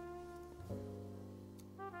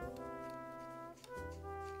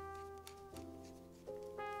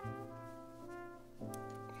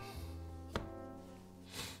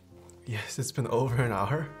 Yes, it's been over an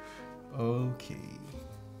hour. Okay.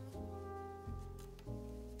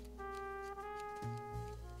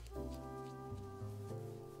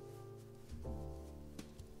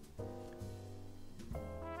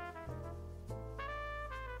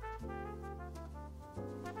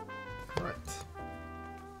 Right.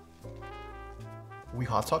 We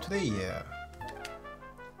hot swap today? Yeah.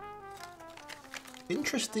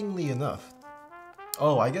 Interestingly enough.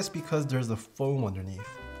 Oh, I guess because there's the foam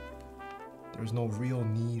underneath. There's no real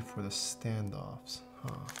need for the standoffs,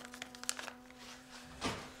 huh?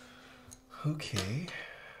 Okay.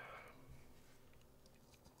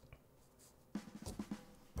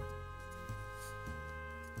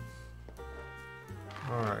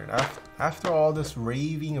 Alright, after all this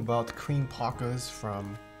raving about Creampacas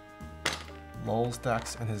from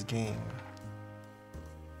Lolstacks and his gang,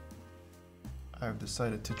 I've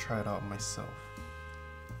decided to try it out myself.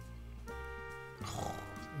 Oh,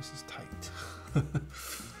 this is tight. Wait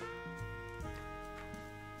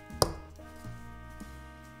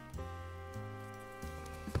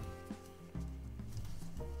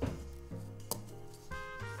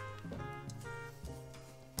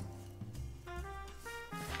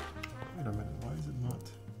a minute, why is it not?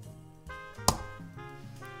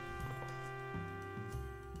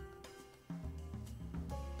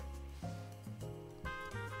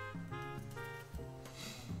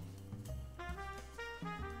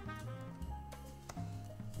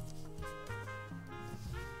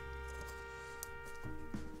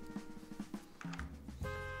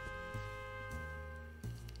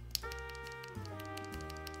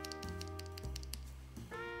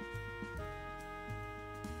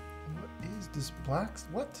 This black,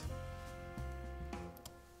 what?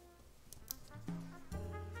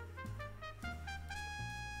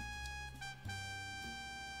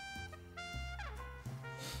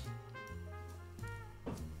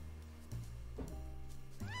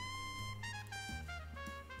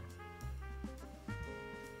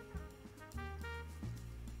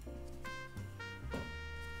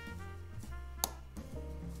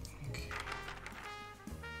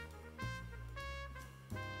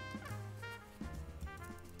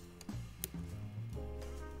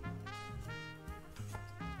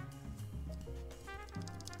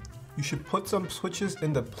 You should put some switches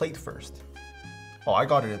in the plate first. Oh, I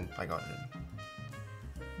got it in. I got it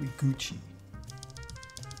in. We Gucci.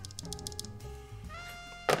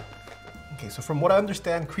 Okay, so from what I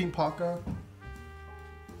understand, Creampaca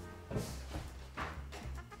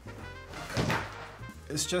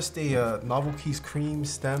it's just a Novel Keys cream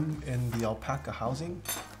stem in the alpaca housing.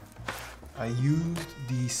 I used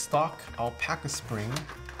the stock alpaca spring.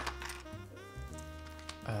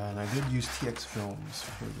 And I did use TX films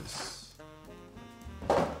for this.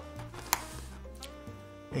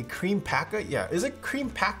 A Creampaca? Yeah, is it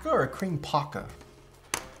Creampaca or Creampaca?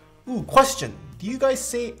 Ooh, question. Do you guys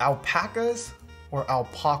say alpacas or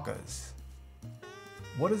alpacas?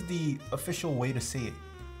 What is the official way to say it?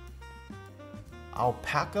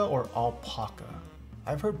 Alpaca or alpaca?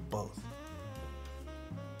 I've heard both.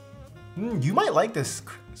 You might like this,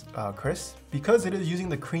 Chris, because it is using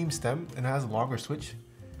the cream stem and it has a longer switch.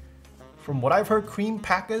 From what I've heard,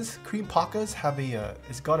 Creampacas have a,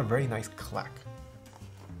 it's got a very nice clack.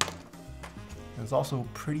 And it's also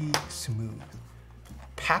pretty smooth.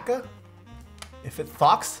 Paca, if it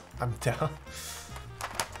thocks, I'm down.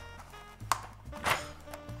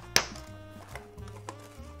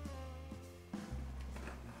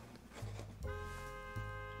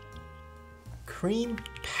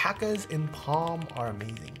 Creampacas in palm are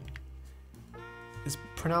amazing. It's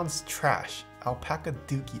pronounced trash. Alpaca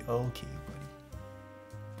dookie. Okay, buddy.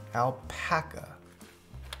 Alpaca.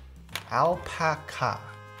 Alpaca.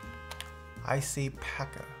 I say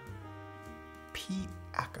paca.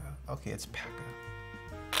 P-aca. Okay, it's paca.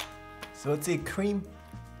 So it's a cream.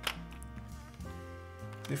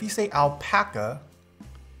 If you say alpaca,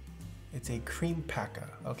 it's a Creampaca.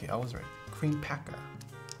 Okay, I was right. Creampaca.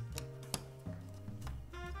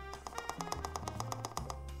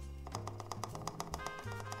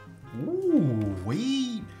 Ooh,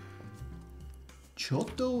 wait.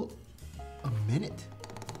 Chotto a minute.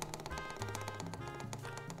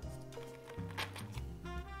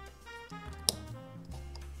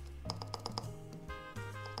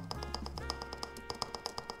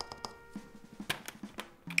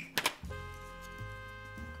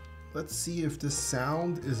 Let's see if this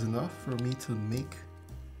sound is enough for me to make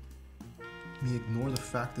me ignore the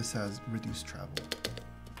fact this has reduced travel.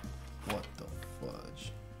 What the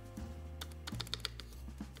fudge?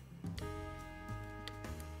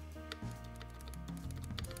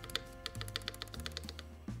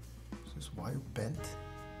 Is this wire bent?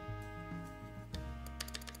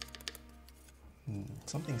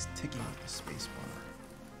 Something's ticking with the space bar.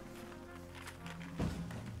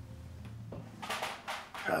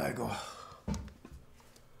 There I go.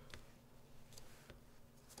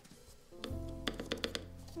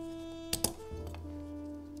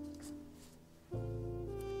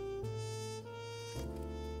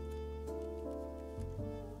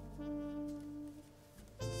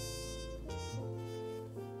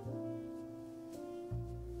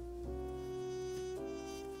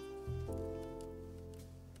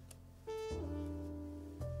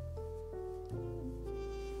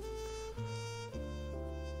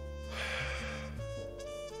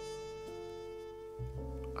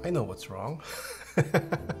 I know what's wrong.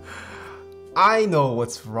 I know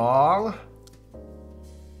what's wrong.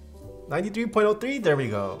 93.03, there we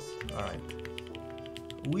go. All right.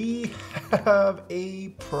 We have a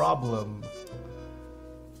problem.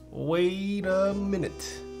 Wait a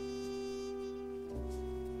minute.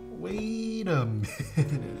 Wait a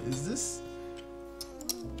minute. Is this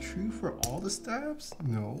true for all the stabs?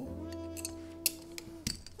 No.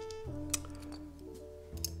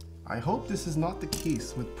 I hope this is not the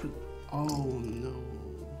case with oh no.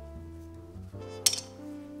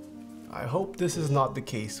 I hope this is not the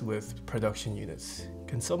case with production units.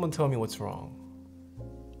 Can someone tell me what's wrong?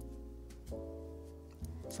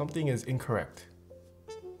 Something is incorrect.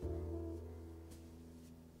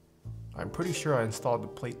 I'm pretty sure I installed the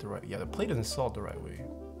plate the right way. Yeah, the plate is installed the right way.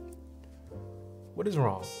 What is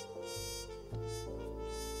wrong?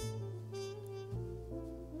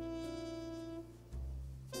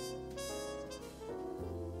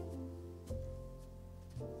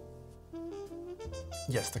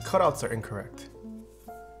 Yes, the cutouts are incorrect.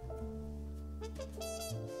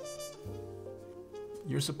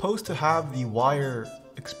 You're supposed to have the wire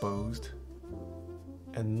exposed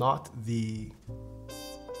and not the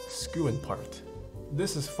screw-in part.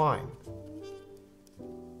 This is fine.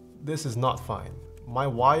 This is not fine. My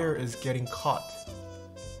wire is getting caught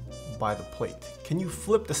by the plate. Can you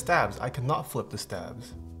flip the stabs? I cannot flip the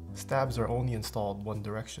stabs. Stabs are only installed one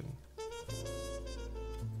direction.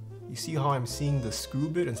 You see how I'm seeing the screw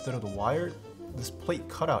bit instead of the wire? This plate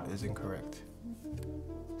cutout is incorrect.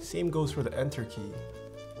 Same goes for the enter key.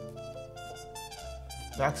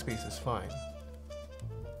 Backspace is fine.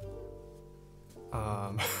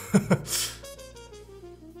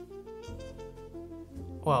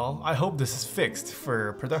 Well, I hope this is fixed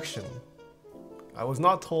for production. I was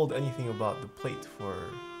not told anything about the plate for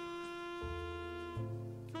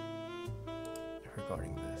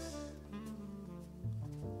regarding this.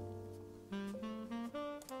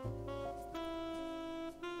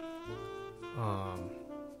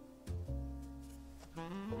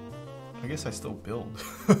 I guess I still build.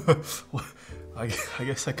 I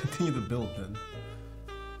guess I continue to build then.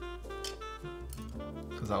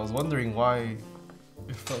 Because I was wondering why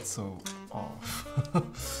it felt so off.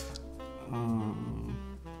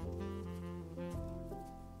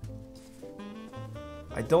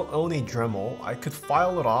 I don't own a Dremel. I could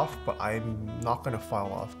file it off, but I'm not gonna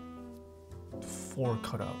file off 4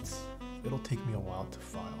 cutouts. It'll take me a while to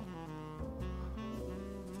file.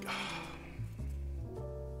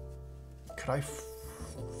 Could I?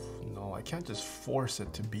 No, I can't just force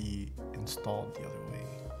it to be installed the other way.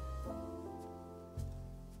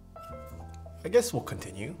 I guess we'll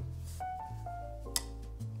continue.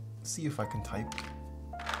 See if I can type.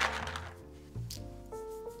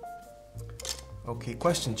 Okay,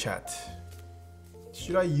 question chat.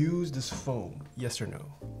 Should I use this foam? Yes or no?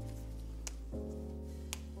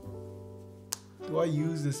 Do I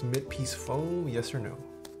use this mid-piece foam? Yes or no?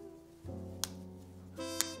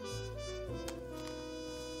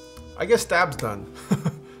 I guess stab's done.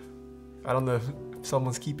 I don't know if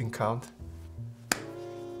someone's keeping count,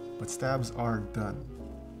 but stabs are done.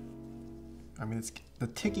 I mean, it's the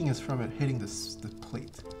ticking is from it hitting the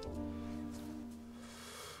plate.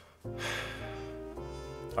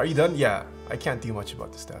 Are you done? Yeah, I can't do much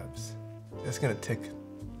about the stabs. It's gonna tick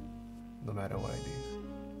no matter what I do.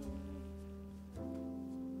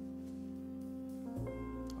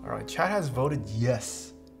 All right, chat has voted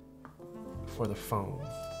yes for the foam.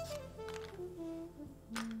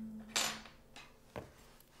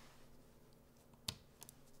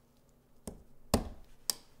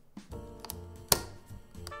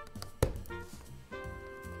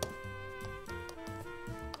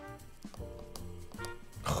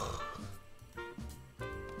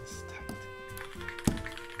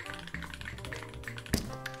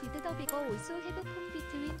 also have a phone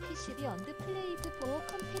between PCB and plate for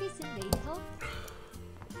comparison later.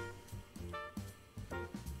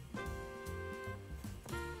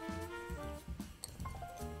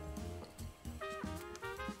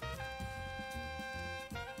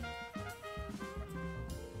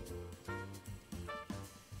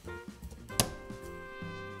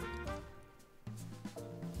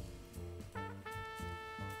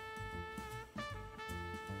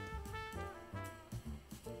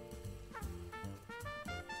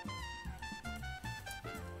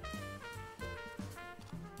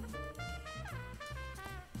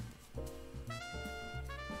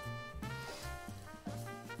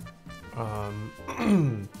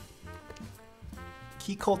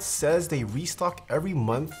 Keycult says they restock every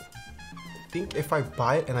month. I think if I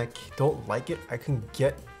buy it and I don't like it, I can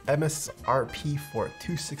get MSRP for it,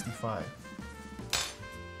 $265.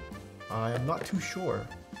 I am not too sure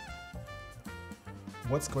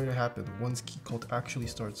what's going to happen once Keycult actually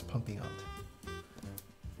starts pumping out.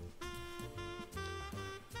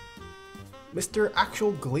 Mr.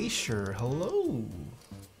 Actual Glacier, hello.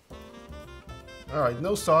 Alright,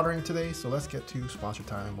 no soldering today, so let's get to sponsor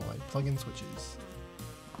time while I plug in switches.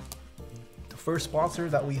 The first sponsor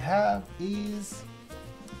that we have is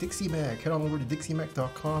DixieMag. Head on over to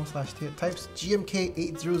dixiemag.com/Taeha. Types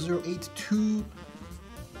GMK80082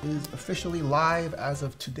 is officially live as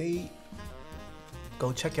of today.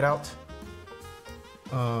 Go check it out.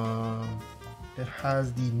 It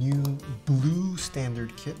has the new blue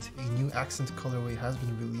standard kit. A new accent colorway has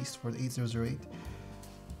been released for the 8008.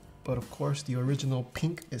 But of course, the original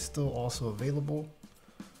pink is still also available.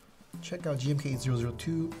 Check out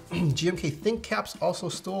GMK8002. GMK Think Caps also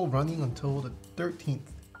still running until the 13th.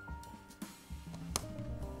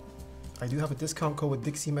 I do have a discount code with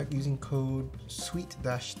DixieMag using code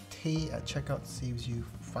SWEET-TAE at checkout. Saves you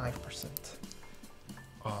 5%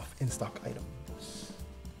 off in-stock items.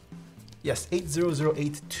 Yes,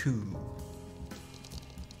 80082.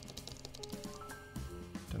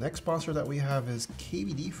 The next sponsor that we have is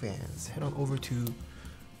KBD Fans. Head on over to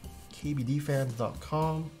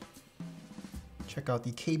kbdfans.com. Check out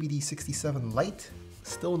the KBD67 Lite.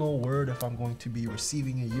 Still no word if I'm going to be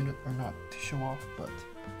receiving a unit or not to show off, but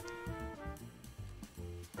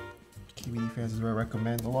KBD Fans is where I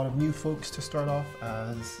recommend a lot of new folks to start off,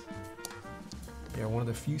 as they are one of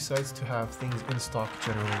the few sites to have things in stock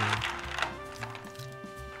generally,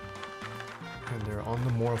 and they're on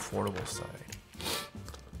the more affordable side.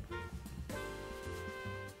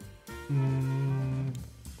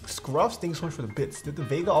 Scruffs, thanks so much for the bits. Did the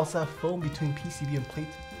Vega also have foam between PCB and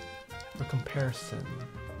plate for comparison?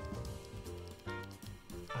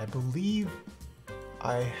 I believe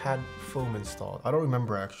I had foam installed. I don't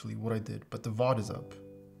remember actually what I did, but the VOD is up.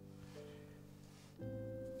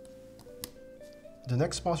 The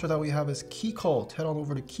next sponsor that we have is Keycult. Head on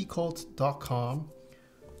over to keycult.com.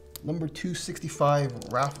 Number 265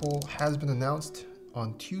 raffle has been announced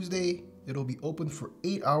on Tuesday. It'll be open for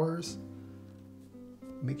 8 hours.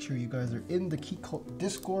 Make sure you guys are in the Keycult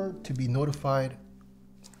Discord to be notified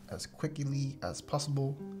as quickly as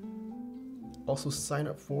possible. Also sign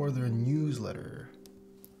up for their newsletter.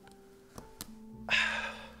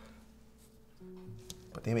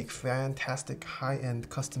 But they make fantastic high-end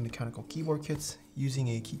custom mechanical keyboard kits using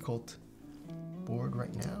a Keycult board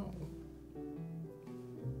right now.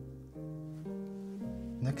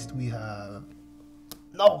 Next we have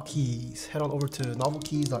Novel Keys. Head on over to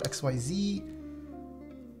novelkeys.xyz.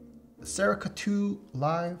 Serica 2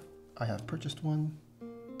 live. I have purchased one.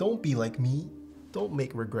 Don't be like me. Don't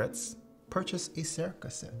make regrets. Purchase a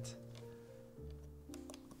Serica set.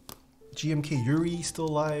 GMK Yuri still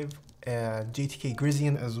live, and JTK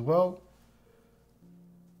Grizian as well.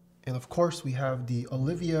 And of course we have the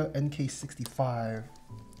Olivia NK65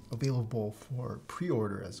 available for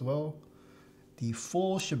pre-order as well. The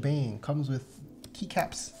full shebang comes with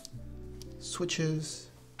keycaps, switches,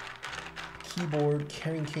 keyboard,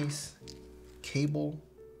 carrying case, cable,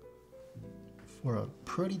 for a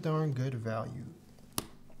pretty darn good value.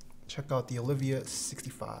 Check out the Olivia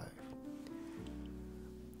 65.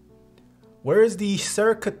 Where is the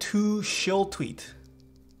Serica 2 shill tweet?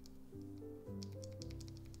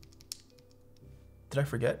 Did I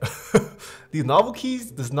forget? The Novel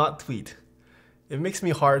Keys does not tweet. It makes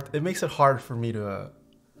it hard for me to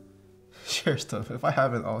share stuff. If I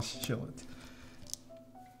have it, I'll show it.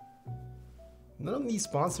 None of these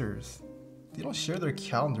sponsors, they don't share their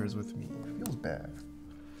calendars with me. It feels bad.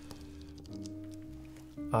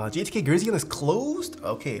 JTK Grizian is closed?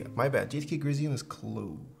 Okay, my bad. JTK Grizian is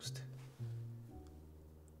closed.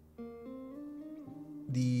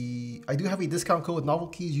 I do have a discount code with Novel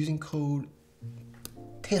Keys using code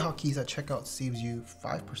Taeha keys at checkout saves you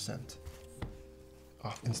 5%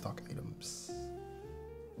 off in-stock items.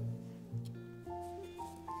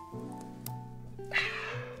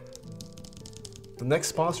 The next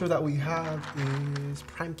sponsor that we have is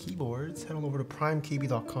Prime Keyboards. Head on over to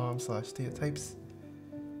primekb.com/Taeha.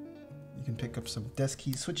 You can pick up some desk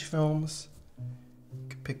key switch films. You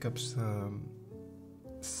can pick up some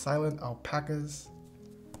silent alpacas,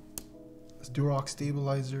 Durock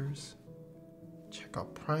stabilizers. Check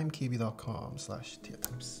out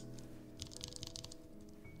primekb.com/Taeha.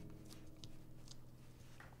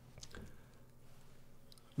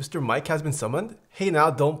 Mr. Mike has been summoned? Hey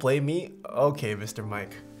now, don't blame me. Okay, Mr.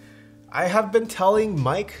 Mike. I have been telling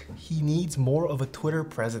Mike he needs more of a Twitter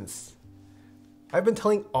presence. I've been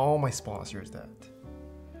telling all my sponsors that.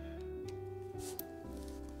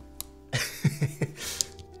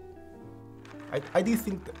 I do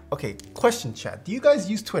think that, okay, question chat. Do you guys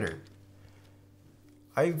use Twitter?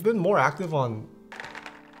 I've been more active on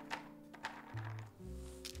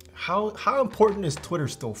how important is Twitter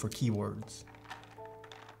still for keywords?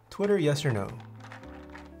 Twitter, yes or no?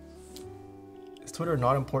 Is Twitter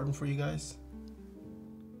not important for you guys?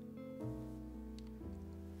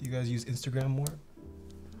 Do you guys use Instagram more?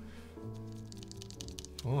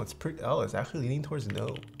 Oh, it's pretty. Oh, it's actually leaning towards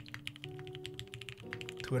no.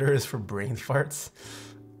 Twitter is for brain farts.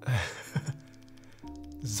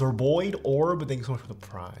 Zerboid Orb, thanks so much for the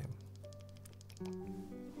Prime.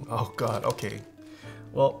 Oh God. Okay.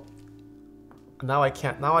 Well, now I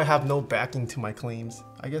can't. Now I have no backing to my claims.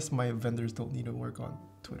 I guess my vendors don't need to work on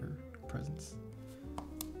Twitter presence.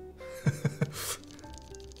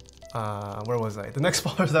 Where was I? The next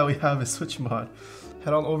sponsor that we have is SwitchMod.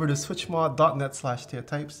 Head on over to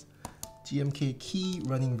switchmod.net/Taeha. GMK key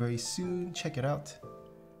running very soon. Check it out.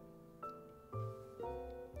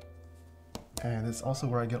 And it's also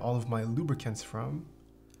where I get all of my lubricants from.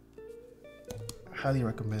 Highly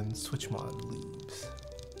recommend SwitchMod lubes.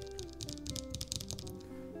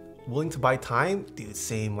 Willing to buy time? Dude,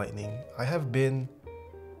 same Lightning.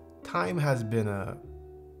 Time has been a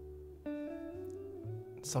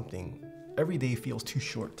something. Every day feels too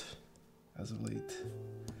short as of late.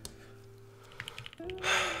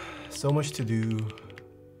 So much to do.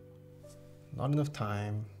 Not enough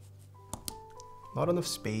time. Not enough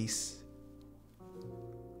space.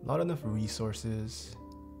 Not enough resources.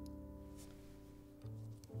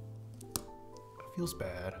 It feels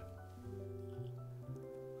bad.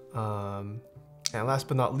 And last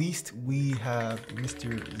but not least, we have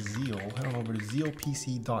Mr. Zeal. Head on over to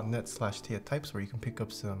zealpc.net/Taeha where you can pick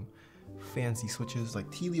up some fancy switches like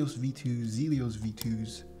Telios V2s, Zelios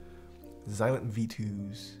V2s, Xylent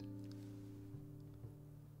V2s,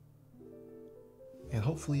 and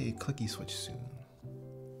hopefully a clicky switch soon.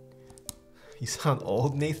 You sound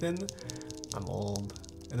old, Nathan. I'm old.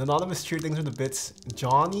 And anonymous cheer, thanks for the bits.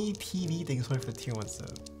 Johnny TV, thanks so much for the tier 1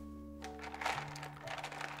 sub.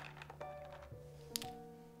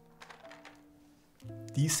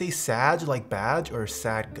 Do you say Sag like badge or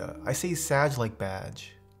Sadga? I say Sag like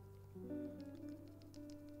badge.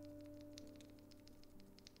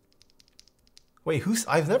 Wait,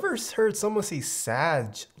 I've never heard someone say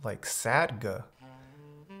Sag like Sadga.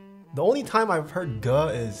 The only time I've heard Ga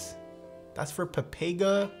is, that's for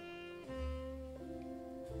Papega.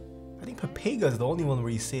 I think Papega is the only one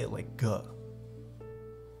where you say it like Ga.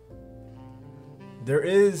 There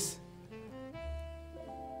is...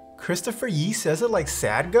 Christopher Yee says it like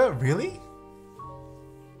Sadga? Really?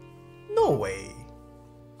 No way.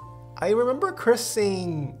 I remember Chris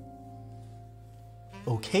saying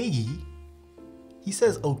Okagi. He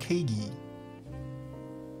says Okagi.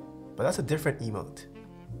 But that's a different emote.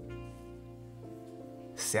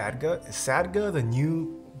 Sadga? Is Sadga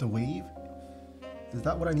the wave? Is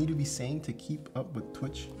that what I need to be saying to keep up with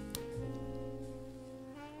Twitch?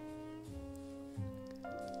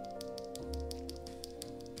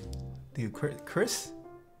 Dude, Chris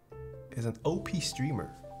is an OP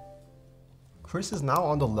streamer. Chris is now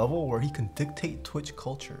on the level where he can dictate Twitch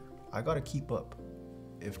culture. I gotta keep up.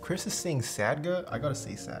 If Chris is saying Sadga, I gotta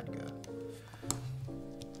say Sadga.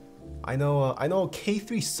 I know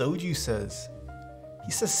K3 Soju says,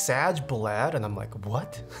 he says Sag Balad, and I'm like,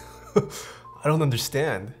 what? I don't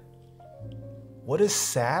understand. What is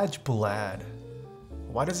Sag Balad?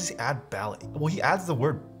 Why does he add ballad? Well, he adds the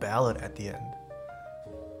word ballad at the end.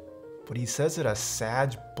 But he says it as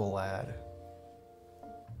Sag Balad.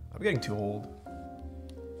 I'm getting too old.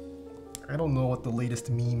 I don't know what the latest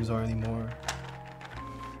memes are anymore.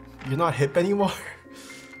 You're not hip anymore?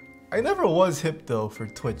 I never was hip though for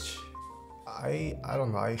Twitch. I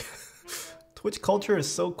don't know. Twitch culture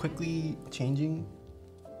is so quickly changing.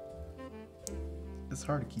 it's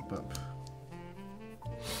hard to keep up.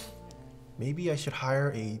 Maybe I should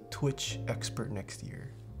hire a Twitch expert next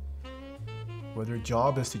year, where their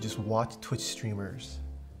job is to just watch Twitch streamers,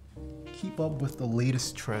 keep up with the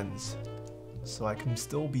latest trends, so I can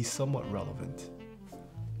still be somewhat relevant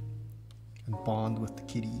and bond with the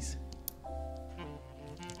kiddies.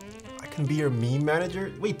 I can be your meme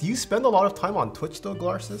manager. Wait, do you spend a lot of time on Twitch though,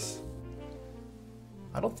 Glarsis?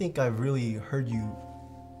 I don't think I've really heard you.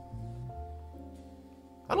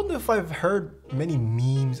 I don't know if I've heard many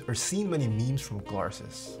memes or seen many memes from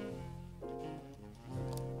Glarsis.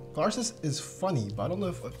 Glarsis is funny, but I don't know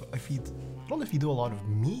if you do a lot of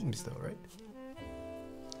memes though, right?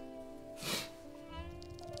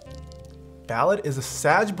 Ballad is a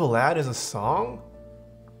Saj Ballad is a song?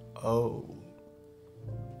 Oh.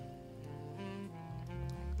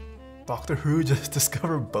 Doctor Who just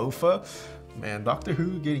discovered Bofa? Man, Doctor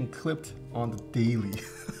Who getting clipped on the daily.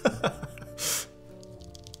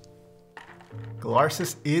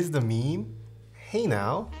 Glarsis is the meme? Hey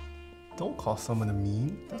now, don't call someone a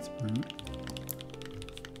meme. That's rude.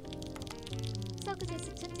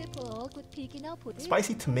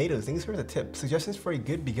 Spicy tomatoes, thanks for the tip. Suggestions for a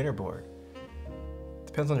good beginner board.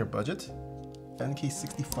 Depends on your budget.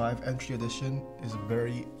 NK65 entry edition is a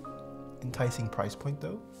very enticing price point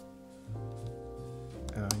though.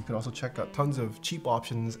 You can also check out tons of cheap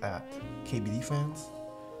options at KBD Fans.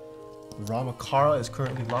 Ramakara is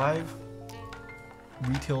currently live.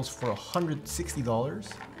 Retails for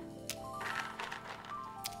 $160.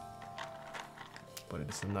 But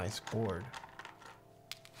it's a nice board.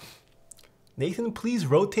 Nathan, please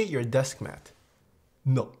rotate your desk mat.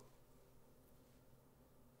 No.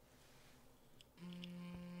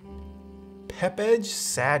 Pepej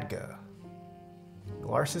Sadga.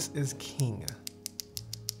 Glarsis is king.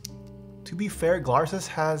 To be fair, Glarsis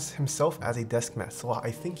has himself as a desk mat, so I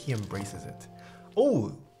think he embraces it.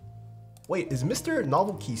 Oh! Wait, is Mr.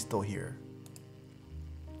 Novelkey still here?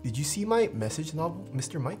 Did you see my message,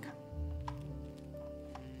 Mr. Mike?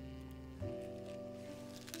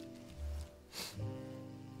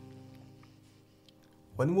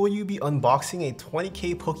 When will you be unboxing a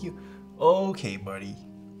 20k Pokemon? Okay, buddy.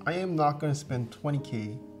 I am not gonna spend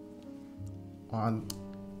 20k on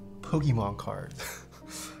Pokemon cards.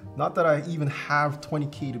 Not that I even have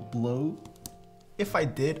 20k to blow. If I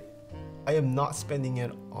did, I am not spending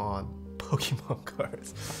it on Pokemon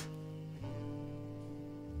cards.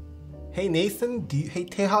 Hey Nathan, hey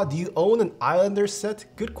Taeha, do you own an Islander set?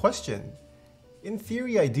 Good question. In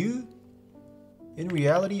theory, I do. In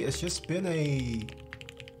reality, it's just been a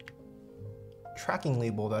tracking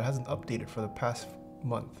label that hasn't updated for the past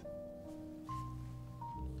month.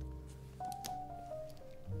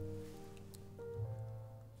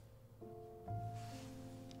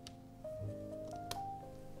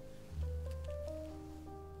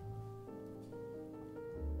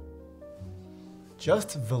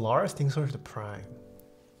 Just Valaris thinks of the Prime.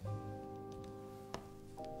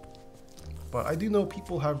 But I do know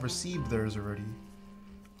people have received theirs already.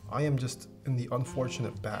 I am just in the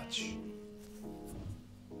unfortunate batch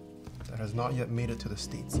that has not yet made it to the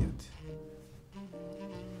States yet.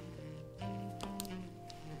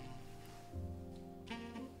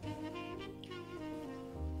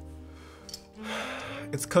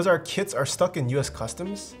 It's because our kits are stuck in US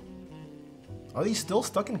Customs? Are they still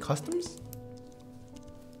stuck in Customs?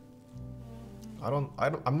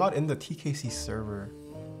 I'm not in the TKC server.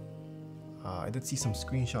 I did see some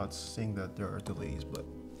screenshots saying that there are delays, but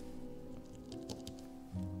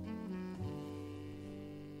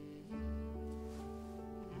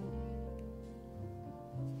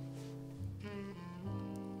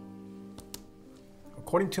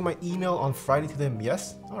according to my email on Friday to them,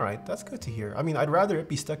 yes? Alright, that's good to hear. I mean, I'd rather it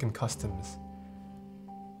be stuck in Customs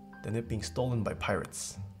than it being stolen by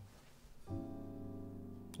pirates.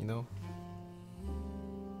 You know?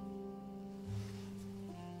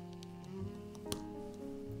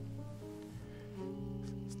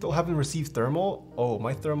 Still haven't received thermal? Oh,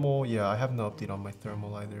 my thermal, yeah, I have no update on my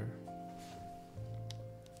thermal either.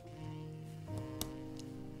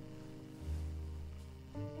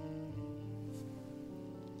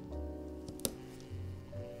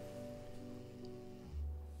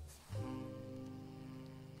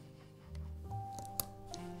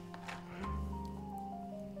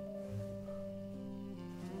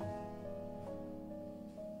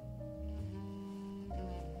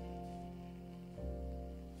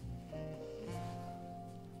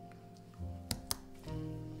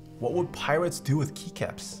 What would pirates do with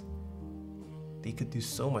keycaps? They could do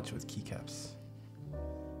so much with keycaps.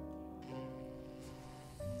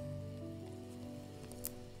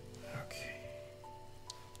 Okay.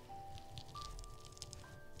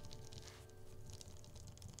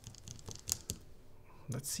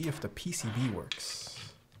 Let's see if the PCB works.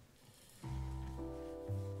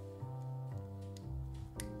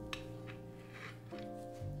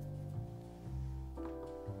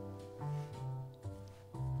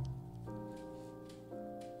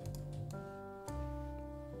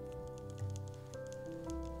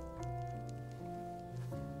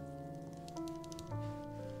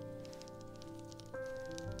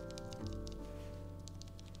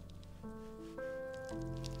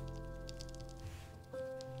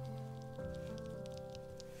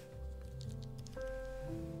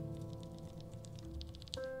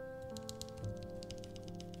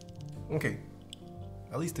 Okay,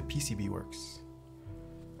 at least the PCB works.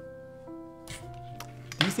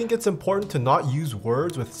 Do you think it's important to not use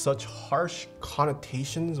words with such harsh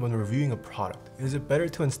connotations when reviewing a product? Is it better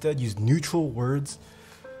to instead use neutral words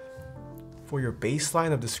for your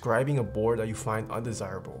baseline of describing a board that you find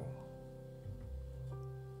undesirable?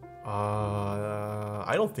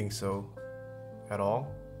 I don't think so at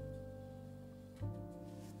all.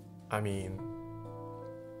 I mean,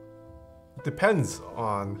 depends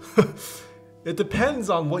on it depends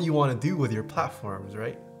on what you want to do with your platforms,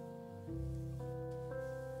 right?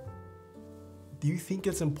 Do you think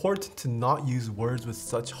it's important to not use words with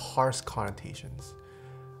such harsh connotations?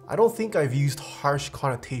 I don't think I've used harsh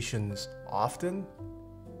connotations often,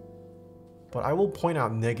 but I will point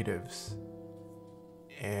out negatives,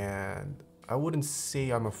 and I wouldn't say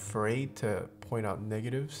I'm afraid to point out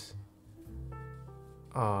negatives.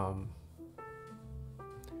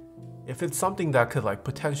 If it's something that could like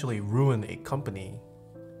potentially ruin a company,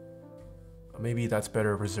 maybe that's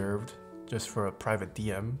better reserved just for a private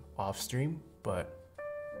DM off stream, but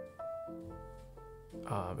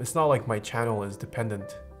it's not like my channel is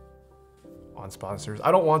dependent on sponsors.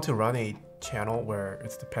 I don't want to run a channel where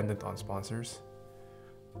it's dependent on sponsors.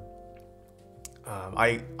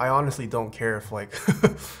 I honestly don't care if like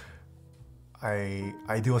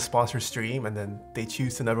I do a sponsor stream and then they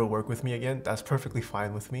choose to never work with me again. That's perfectly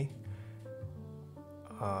fine with me.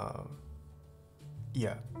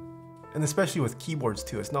 Yeah, and especially with keyboards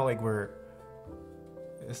too. It's not like we're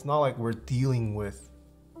dealing with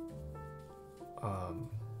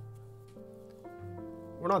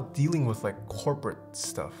we're not dealing with like corporate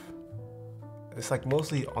stuff. It's like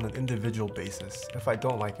mostly on an individual basis. If I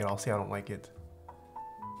don't like it, I'll say I don't like it.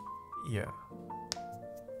 Yeah.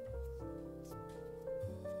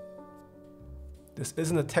 This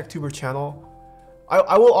isn't a TechTuber channel.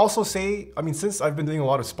 I will also say, I mean, since I've been doing a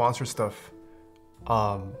lot of sponsor stuff,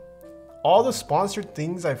 all the sponsored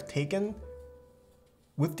things I've taken,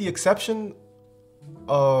 with the exception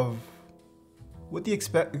of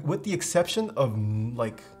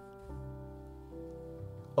like,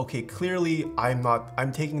 okay, clearly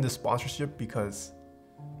I'm taking the sponsorship because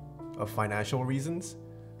of financial reasons.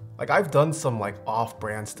 Like I've done some like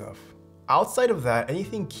off-brand stuff. Outside of that,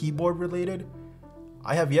 anything keyboard related,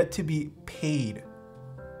 I have yet to be paid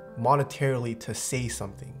monetarily to say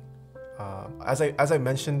something. As I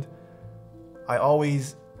mentioned, all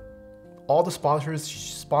the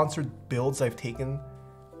sponsored builds I've taken,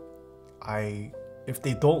 if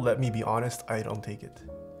they don't let me be honest, I don't take it.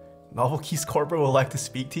 Novel Keys Corporate would like to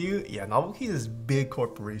speak to you. Yeah, Novel Keys is big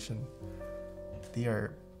corporation. They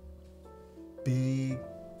are big.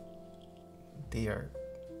 They're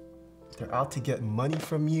out to get money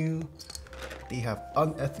from you. They have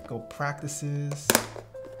unethical practices.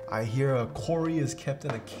 I hear a Corey is kept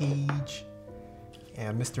in a cage,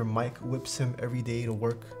 and Mr. Mike whips him every day to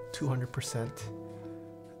work 200%.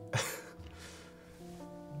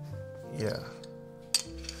 Yeah.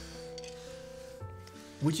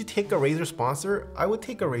 Would you take a Razer sponsor? I would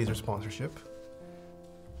take a Razer sponsorship,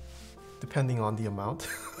 depending on the amount.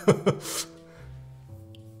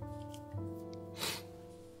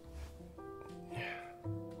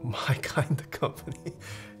 My kind of company.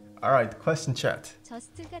 All right, question chat.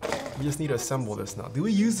 We just need to assemble this now. Do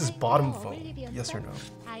we use this bottom foam? Yes or no?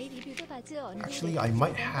 Actually, I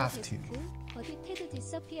might have to.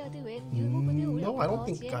 No, I don't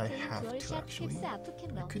think I have to actually.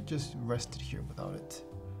 I could just rest it here without it.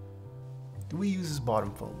 Do we use this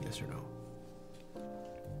bottom foam? Yes or no?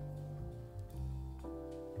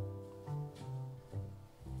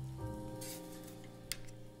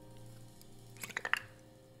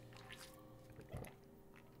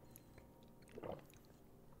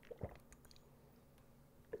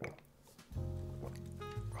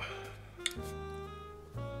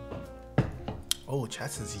 Oh,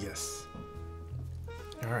 chat says yes.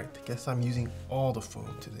 Alright, I guess I'm using all the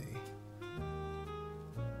foam today.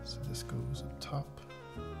 So this goes up top.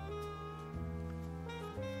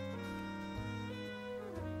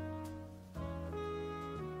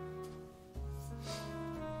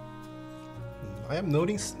 I'm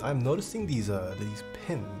noticing these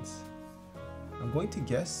pins. I'm going to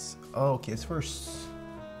guess. Oh, okay, it's first.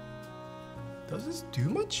 Does this do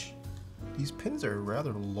much? These pins are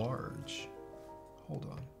rather large. Hold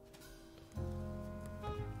on.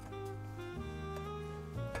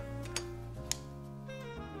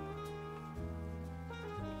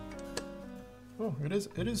 Oh,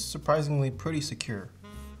 it is surprisingly pretty secure.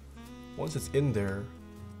 Once it's in there,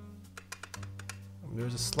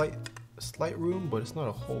 there's a slight room, but it's not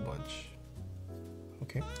a whole bunch.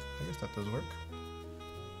 Okay, I guess that does work.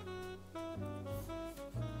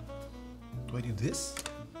 Do I do this?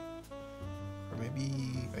 Or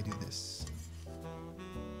maybe I do this.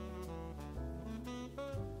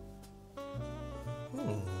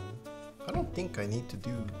 I don't think I need to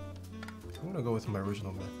do... I'm gonna go with my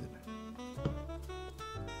original method.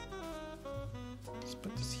 Let's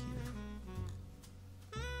put this here.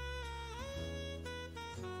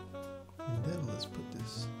 And then let's put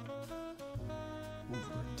this over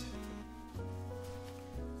it.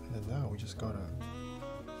 And then now we just gotta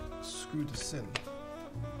screw this in.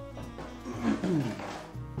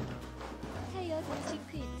 타이어 공식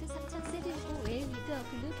퀴트 3000세 들고 왜 위드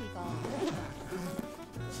블루 기거.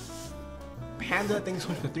 Panda, thanks so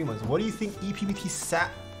much for 3 months. What do you think EPBT SAT?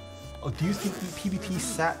 Oh, do you think EPBT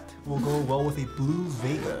SAT will go well with a blue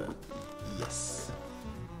Vega? Yes.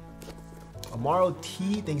 Amaro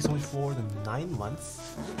T, thank you so much for the 9 months.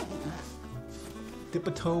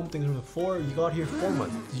 Dipotome, thanks for the 4. You got here 4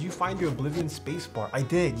 months. Did you find your Oblivion spacebar? I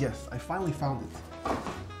did, yes. I finally found it.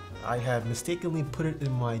 I had mistakenly put it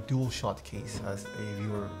in my DualShock case as a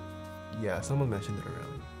viewer. Yeah, someone mentioned it earlier.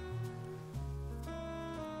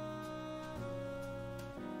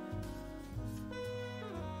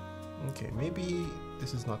 Okay, maybe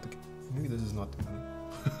this is not the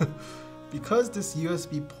one. Because this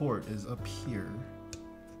USB port is up here,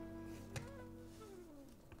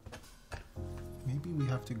 maybe we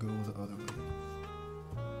have to go the other way.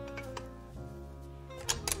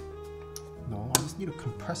 No, I just need to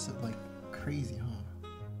compress it like crazy, huh?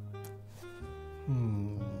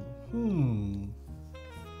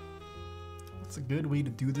 What's a good way to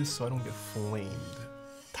do this so I don't get flamed?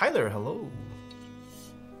 Tyler, hello.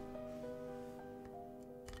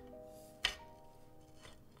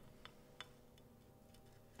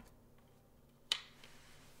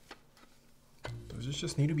 Does this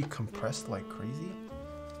just need to be compressed like crazy?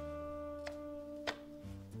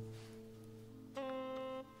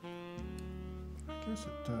 I guess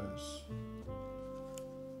it does.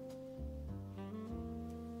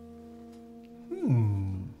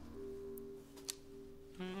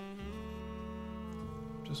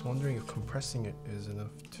 Just wondering if compressing it is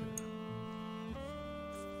enough to...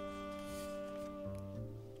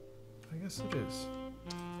 I guess it is.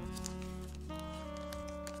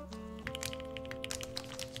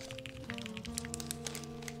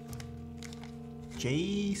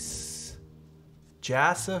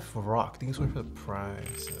 Jasif Rock. Thank you so much for the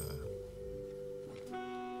prize.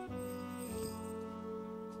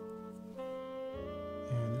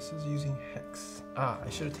 And this is using hex. Ah, I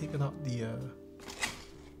should have taken out the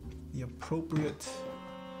appropriate.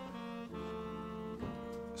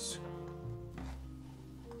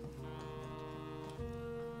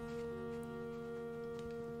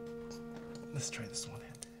 Let's try this one.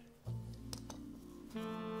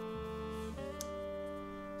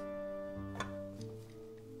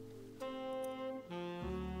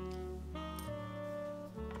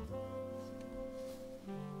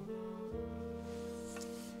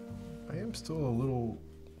 I'm still a little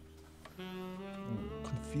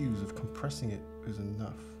confused if compressing it is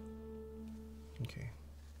enough. Okay.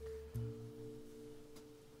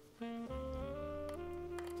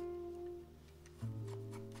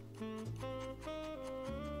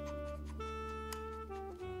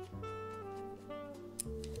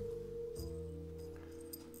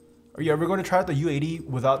 Are you ever going to try out the U80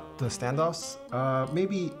 without the standoffs?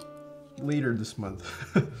 Maybe later this month.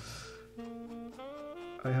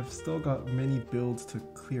 I have still got many builds to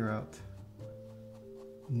clear out.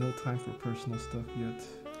 No time for personal stuff yet.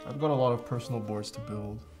 I've got a lot of personal boards to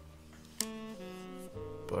build.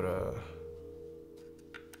 But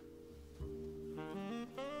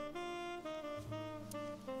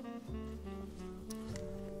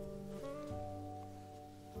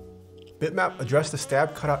Bitmap addressed the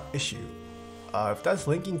stab cutout issue. If that's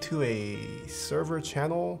linking to a server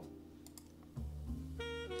channel,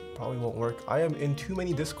 probably won't work. I am in too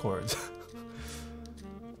many discords.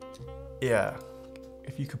 Yeah,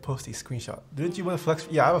 if you could post a screenshot. Didn't you want to flex?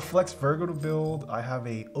 Yeah, I have a Flex Virgo to build. I have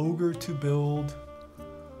a Ogre to build.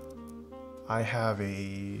 I have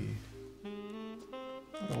a...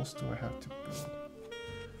 What else do I have to build?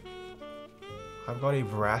 I've got a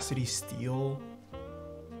Veracity Steel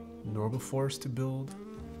Normal Force to build.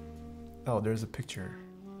 Oh, there's a picture.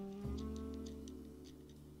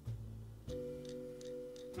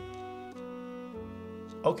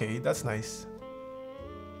 Okay, that's nice.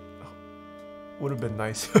 Would have been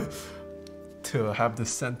nice to have the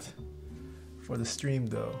scent for the stream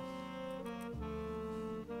though.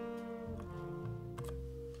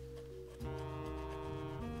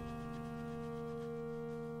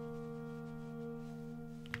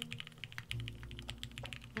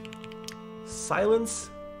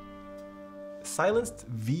 Silenced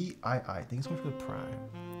VII. Thanks so much for the prime.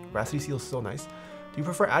 Veracity Seal is so nice. Do you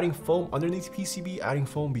prefer adding foam underneath PCB, adding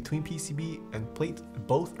foam between PCB and plate,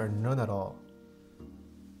 both or none at all?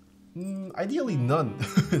 Ideally none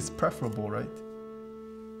is preferable, right?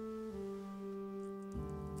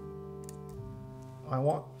 I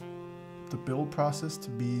want the build process to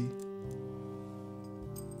be,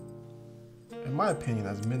 in my opinion,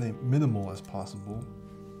 as minimal as possible.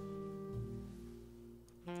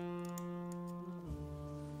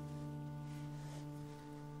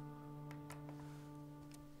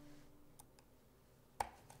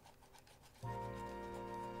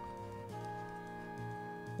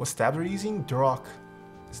 What stabs are you using? Durock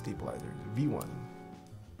stabilizer, V1.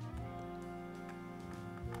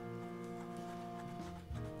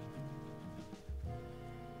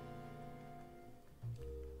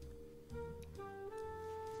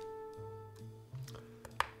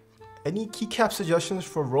 Any keycap suggestions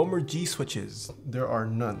for Romer G switches? There are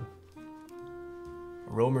none.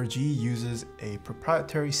 Romer G uses a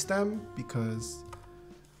proprietary stem because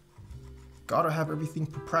gotta have everything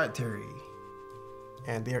proprietary.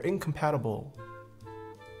 And they are incompatible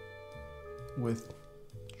with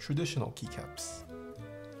traditional keycaps.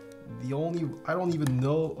 I don't even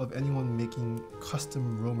know of anyone making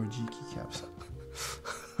custom Romer G keycaps.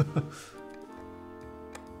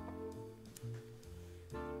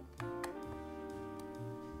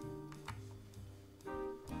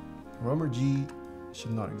 Romer G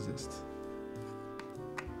should not exist.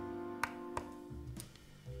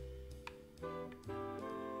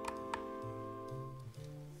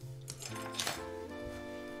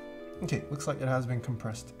 Okay, looks like it has been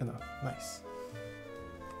compressed enough. Nice.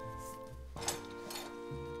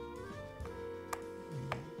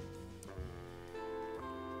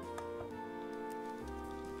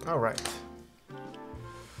 All right.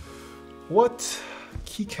 What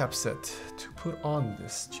keycap set to put on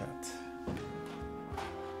this chat?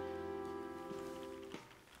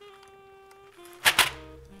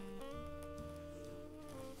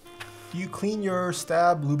 Do you clean your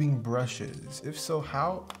stab lubing brushes? If so,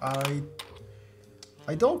 how?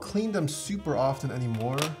 I don't clean them super often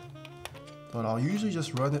anymore, but I'll usually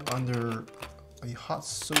just run it under a hot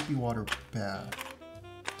soapy water bath.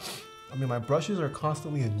 I mean, my brushes are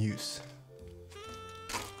constantly in use.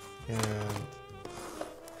 And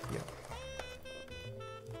yeah.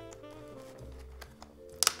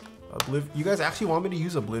 You guys actually want me to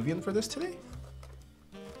use Oblivion for this today?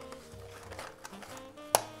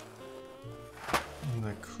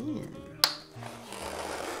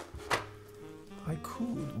 I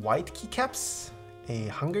could. White keycaps? A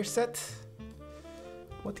hunger set?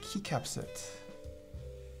 What keycap set?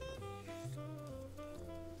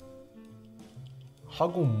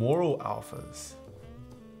 Hagoromo alphas.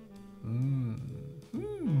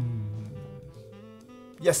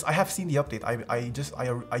 Yes, I have seen the update.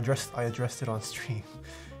 I addressed it on stream.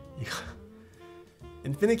 Yeah.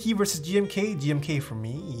 Infinity versus GMK. GMK for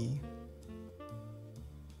me.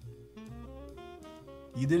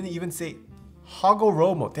 You didn't even say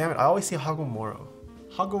Hagoromo. Damn it, I always say Hagomoro.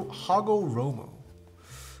 Hagoromo.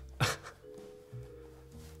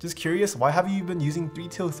 Just curious, why have you been using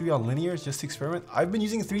 3203 on linears just to experiment? I've been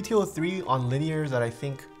using 3203 on linears that I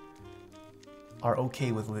think are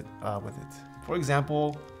okay with it. For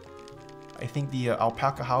example, I think the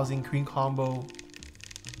alpaca housing cream combo,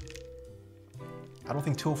 I don't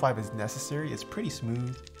think 205 is necessary. It's pretty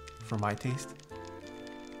smooth for my taste.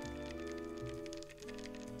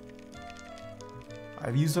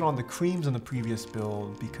 I've used it on the creams in the previous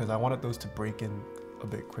build because I wanted those to break in a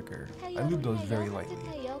bit quicker. I moved those very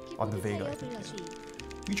lightly on the Vega, I think. Yeah.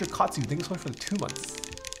 Future Katsu, thank you so much for the 2 months.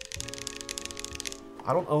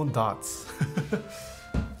 I don't own dots.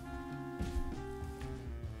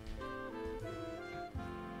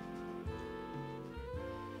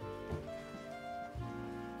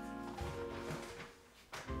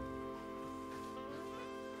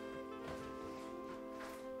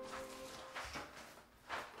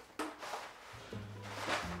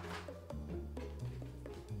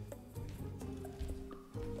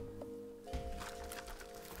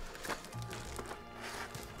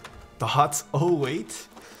 dots. Oh wait.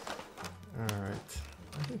 All right.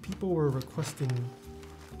 I think people were requesting.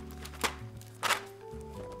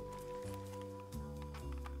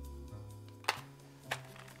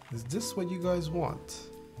 Is this what you guys want?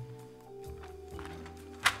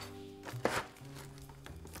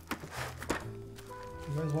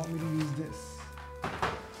 You guys want me to use this?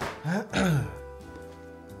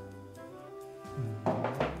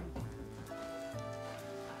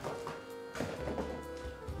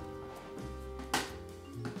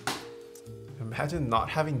 Imagine not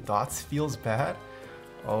having dots feels bad.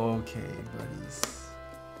 Okay, buddies.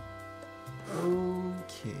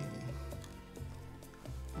 Okay.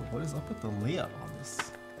 What is up with the layout on this?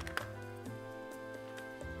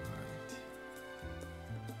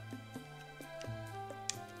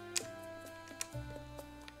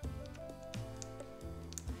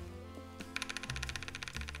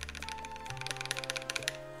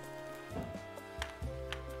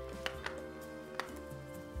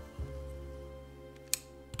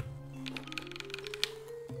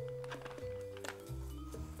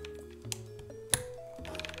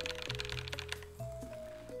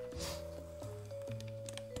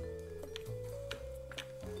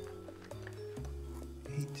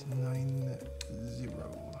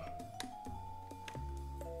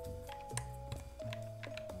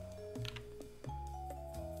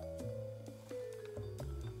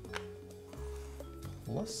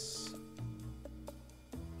 Plus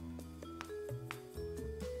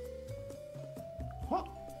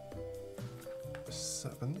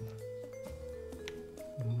 7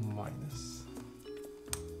 minus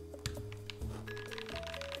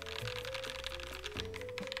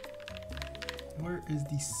where is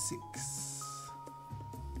the 6?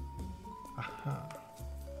 Aha.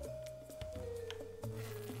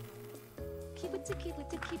 키부츠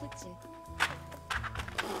키부츠 키부츠.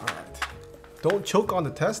 Alright. Don't choke on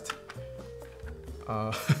the test.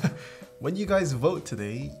 When you guys vote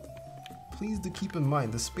today, please do keep in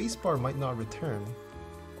mind the spacebar might not return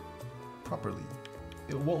properly.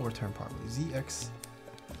 It won't return properly. ZX.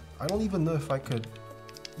 I don't even know if I could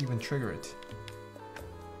even trigger it.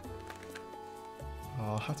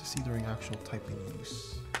 I'll have to see during actual typing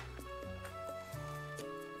use.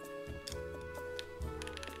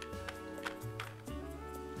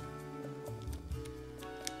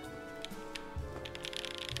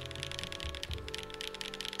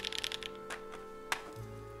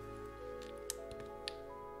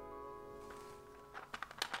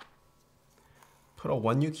 Put a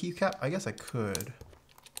one new keycap? I guess I could.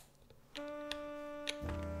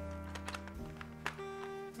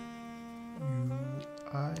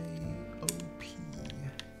 UIOP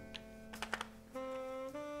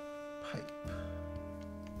pipe.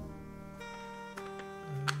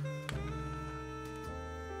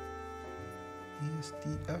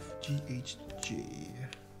 ASDFGHJ.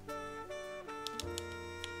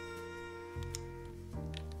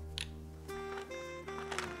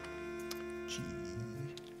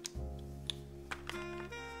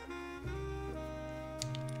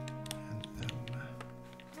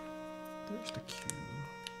 There's the Q.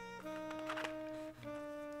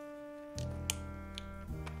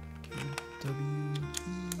 KWER.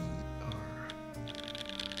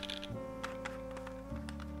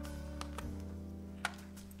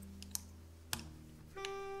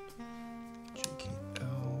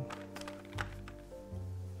 JKL.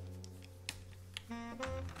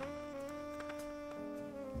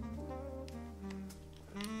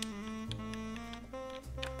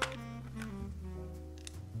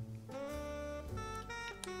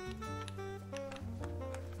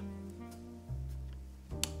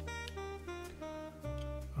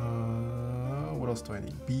 What else do I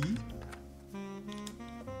need? B.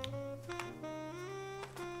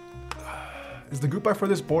 Is the group buy for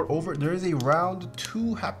this board over? There is a round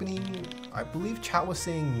 2 happening. I believe chat was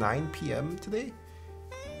saying 9 PM today.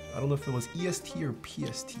 I don't know if it was EST or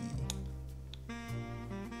PST.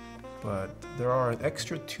 But there are an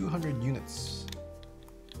extra 200 units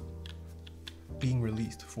being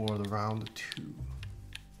released for the round 2.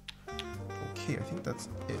 Okay, I think that's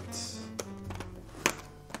it.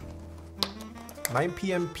 9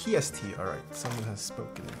 PM PST. Alright, someone has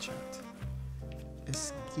spoken in chat.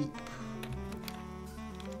 Escape.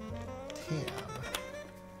 Tab.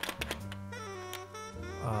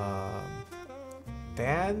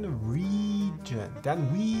 Dan Regen.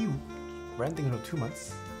 Dan Wee renting for 2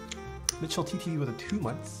 months. Mitchell TTV with a 2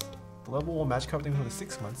 months. The level 1 match covering for the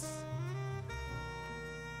 6 months.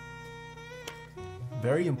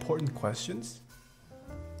 Very important questions.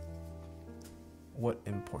 What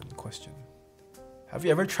important question? Have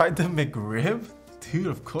you ever tried the McRib? Dude,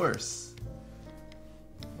 of course.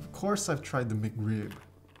 Of course I've tried the McRib.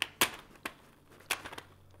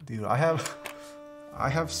 Dude, I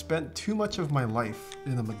have spent too much of my life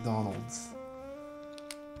in a McDonald's.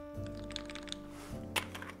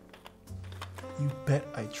 You bet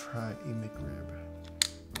I tried a McRib.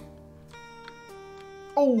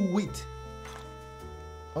 Oh, wait.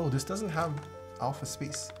 Oh, this doesn't have alpha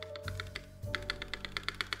space.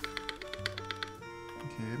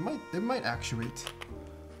 Okay, it might actuate.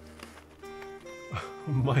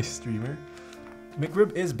 My streamer.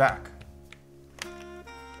 McRib is back.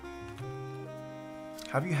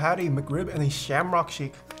 Have you had a McRib and a Shamrock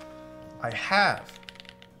Shake? I have.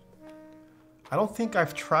 I don't think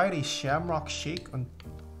I've tried a Shamrock Shake. The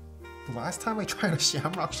last time I tried a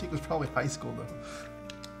Shamrock Shake was probably high school though.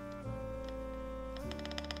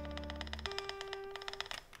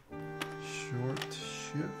 Short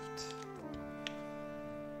shift.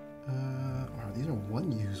 Oh, these are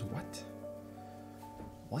one use. What?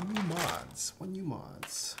 One new mods. One new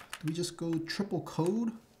mods. Do we just go triple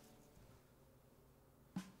code?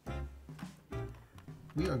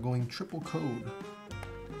 We are going triple code.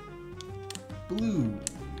 Blue,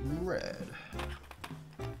 red.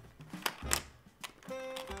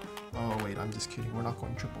 Oh wait, I'm just kidding. We're not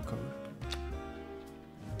going triple code.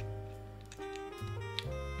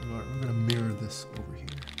 We're gonna mirror this over here.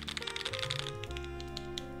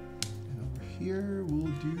 And over here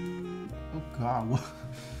we'll do, oh god,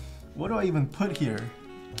 what do I even put here?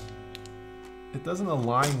 It doesn't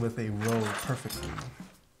align with a row perfectly.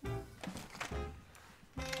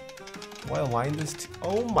 Do I align this to,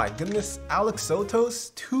 oh my goodness, Alex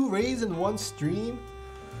Sotos, 2 rays in 1 stream?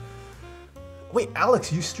 Wait,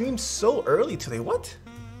 Alex, you streamed so early today, what?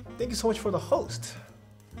 Thank you so much for the host.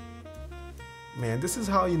 Man, this is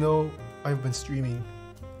how you know I've been streaming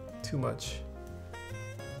too much.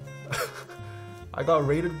 I got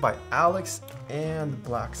rated by Alex and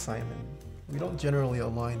Black Simon. We don't generally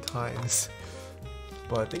align times.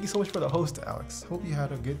 But thank you so much for the host, Alex. Hope you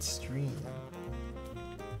had a good stream.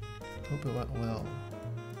 Hope it went well.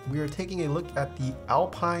 We are taking a look at the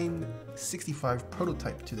Alpine65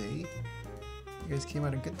 prototype today. You guys came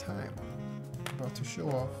at a good time. About to show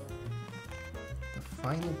off the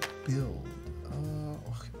final build.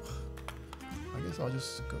 I guess I'll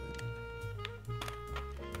just go.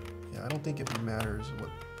 Yeah, I don't think it matters what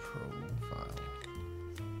profile.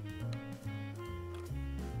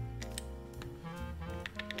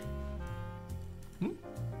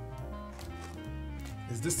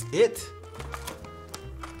 Is this it?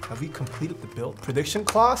 Have we completed the build? Prediction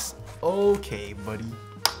clause? Okay, buddy.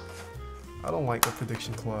 I don't like the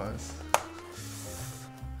prediction clause.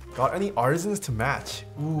 Got any artisans to match?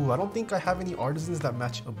 Ooh, I don't think I have any artisans that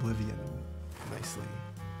match Oblivion nicely.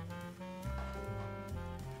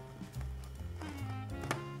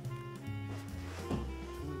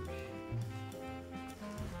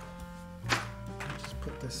 Just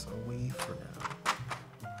put this away for now.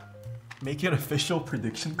 Make it official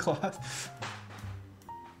prediction clause.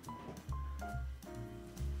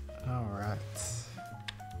 All right.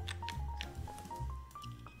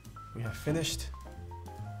 We have finished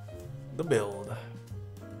the build.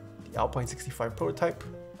 The Alpine65 prototype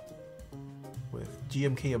with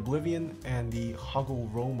GMK Oblivion and the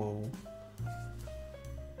Hagoromo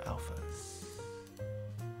alphas.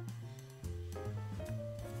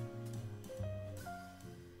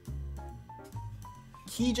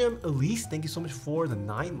 Keygem Elise, thank you so much for the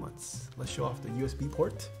 9 months. Let's show off the USB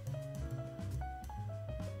port.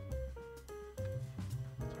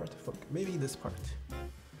 It's hard to focus. Maybe this part.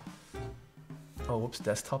 Oh, whoops,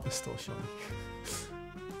 desktop is still showing.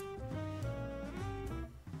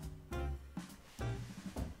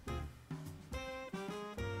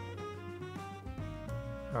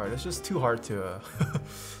 Alright, it's just too hard to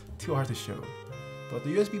show. But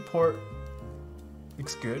the USB port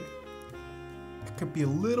looks good. It could be a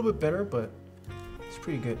little bit better, but it's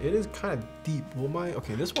pretty good. It is kind of deep. Will my,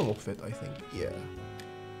 okay, this one will fit, I think. Yeah.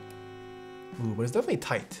 Ooh, but it's definitely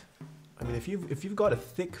tight. I mean, if you've got a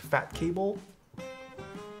thick, fat cable,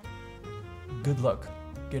 good luck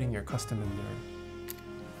getting your custom in there.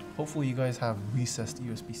 Hopefully you guys have recessed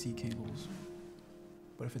USB-C cables.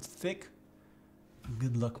 But if it's thick,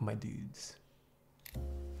 good luck, my dudes.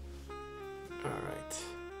 Alright.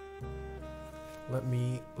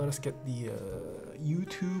 Let us get the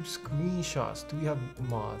YouTube screenshots. Do we have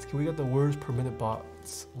mods? Can we get the words per minute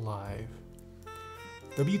bots live?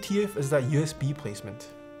 WTF is that USB placement.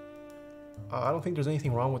 I don't think there's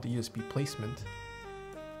anything wrong with the USB placement.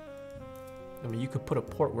 I mean, you could put a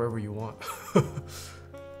port wherever you want. I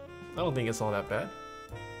don't think it's all that bad.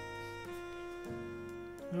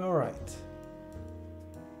 All right.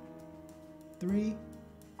 3,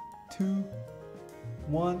 2,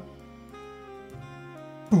 1.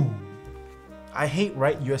 Boom. I hate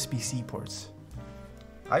right USB-C ports.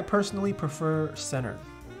 I personally prefer center.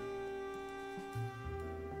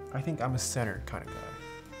 I think I'm a center kind of guy.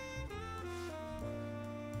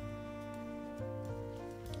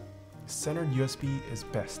 Centered USB is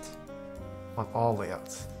best on all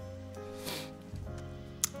layouts.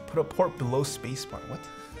 Put a port below spacebar. What?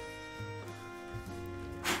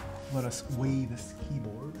 Let us weigh this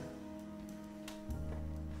keyboard.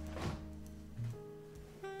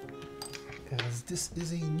 As this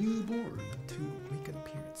is a new board to make an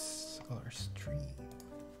appearance on our stream.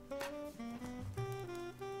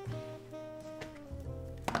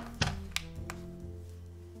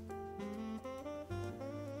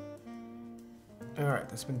 Alright,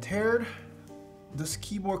 that's been teared. This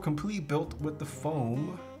keyboard completely built with the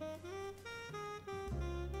foam.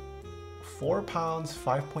 4 pounds,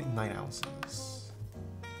 5.9 ounces.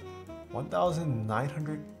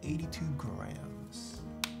 1,982 grams.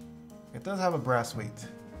 It does have a brass weight.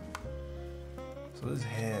 So this is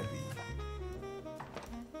heavy.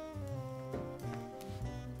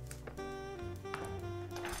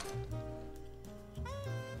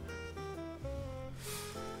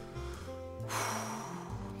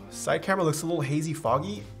 Side camera looks a little hazy,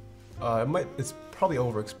 foggy. It's probably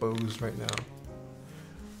overexposed right now.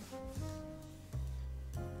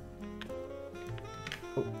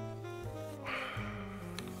 Oh.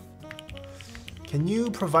 Can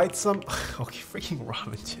you provide some? Okay, freaking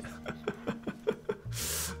ramen chat.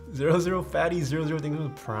 00 fatty 00 things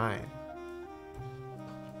with prime.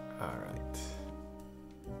 All right.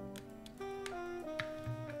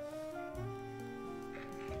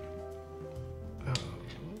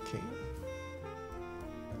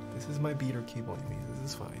 This is my beater cable anyways,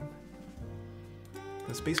 this is fine.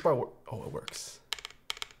 The spacebar, oh, it works.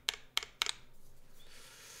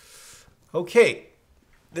 Okay,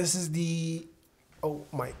 this is the, oh,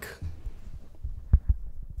 mic.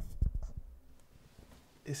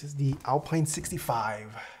 This is the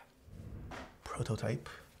Alpine65 prototype.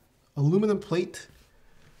 Aluminum plate.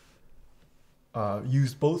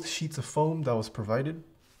 Used both sheets of foam that was provided.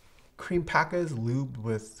 Creampacas lubed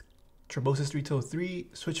with Tribosys 303,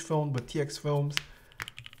 switch foam with TX films,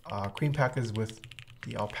 Creampacas with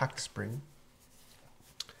the alpaca spring,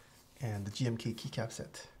 and the GMK keycap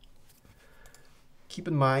set. Keep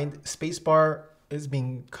in mind, spacebar is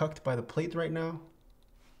being cucked by the plate right now.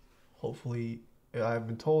 Hopefully, I've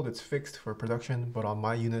been told it's fixed for production, but on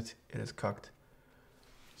my unit, it is cucked.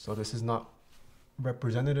 So this is not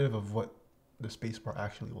representative of what the spacebar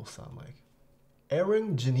actually will sound like.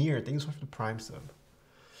 Aaron Janier, thanks for the prime sub.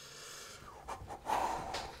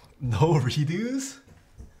 No redos?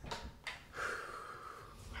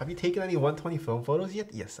 Have you taken any 120 film photos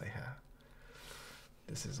yet? Yes, I have.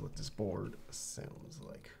 This is what this board sounds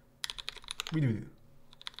like. Redo.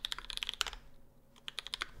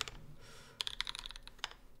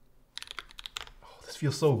 Oh, this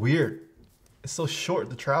feels so weird. It's so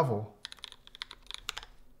short to travel.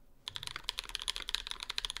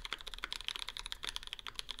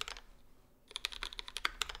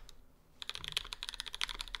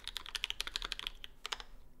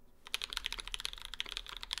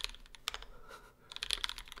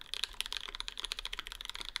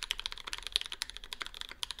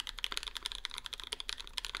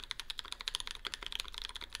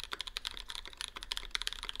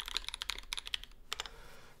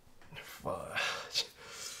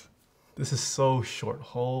 This is so short,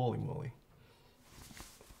 holy moly.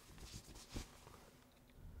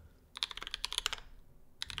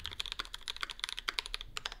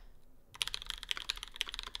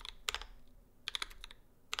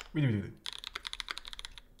 Redo.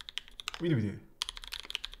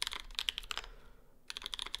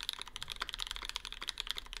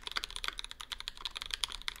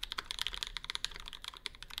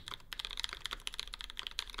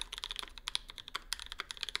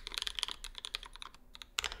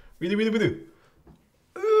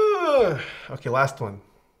 Okay, last one.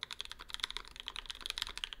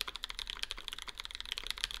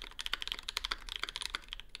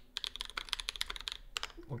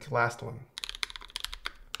 Okay, last one.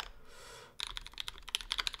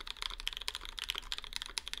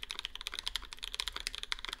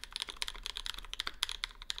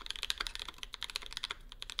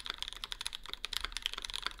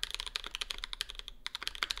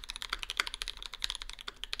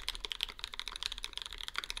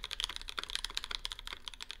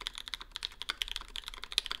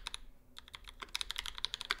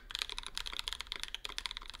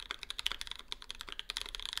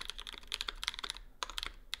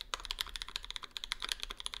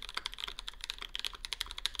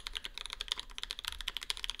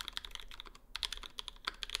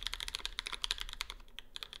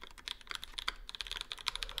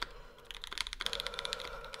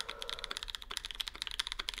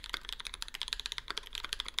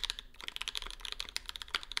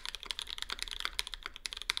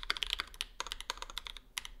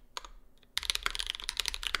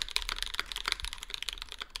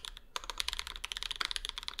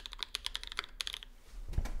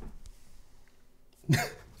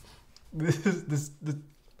 The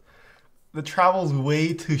travel's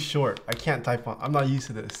way too short. I can't type on. I'm not used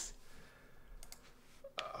to this.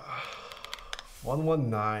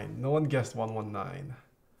 119. No one guessed 119.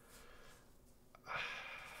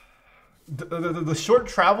 The short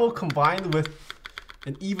travel combined with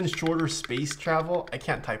an even shorter space travel. I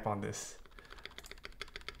can't type on this.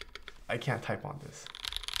 I can't type on this.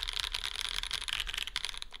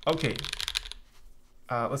 Okay.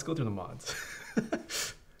 Let's go through the mods.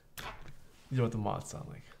 You know what the mods sound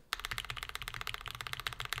like.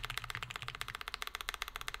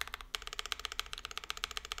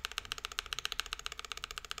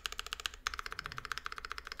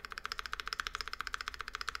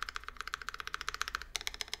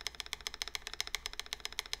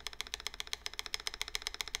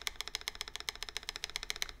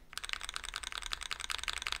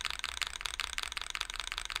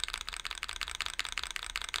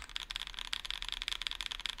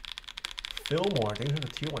 Fillmore, thanks for the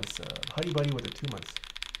tier 1 sub. Huddy Buddy with the 2 months.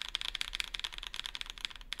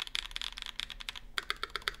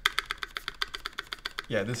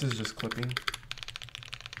 Yeah, this is just clipping.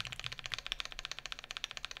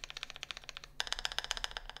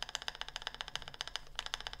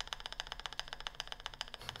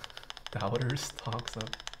 Doubters talks up.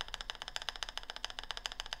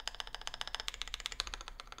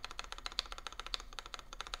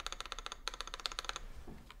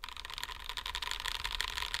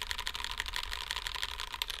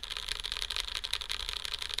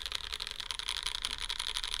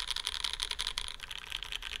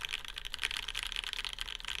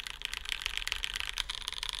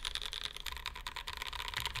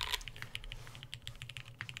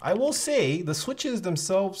 I will say the switches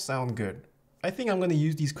themselves sound good. I think I'm going to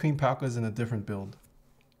use these Creampacas in a different build,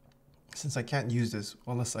 since I can't use this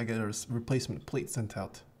unless I get a replacement plate sent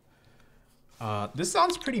out. This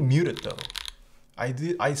sounds pretty muted though. I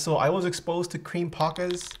was exposed to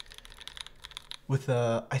Creampacas with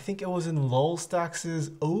I think it was in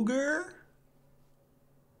Lulstax's Ogre.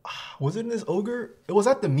 Was it in this Ogre? It was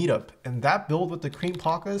at the meetup, and that build with the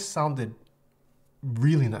Creampacas sounded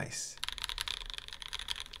really nice.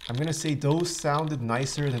 I'm gonna say those sounded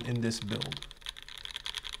nicer than in this build.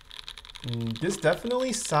 This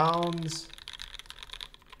definitely sounds...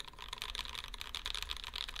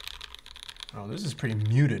 Oh, this is pretty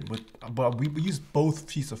muted, but we use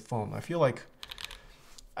both sheets of foam. I feel like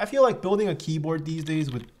building a keyboard these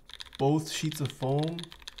days with both sheets of foam,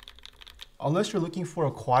 unless you're looking for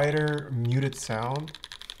a quieter, muted sound,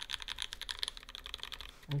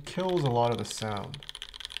 it kills a lot of the sound.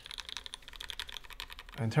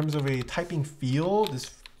 In terms of a typing feel,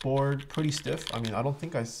 this board pretty stiff. I mean, I don't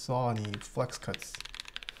think I saw any flex cuts.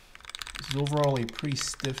 This is overall a pretty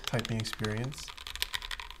stiff typing experience.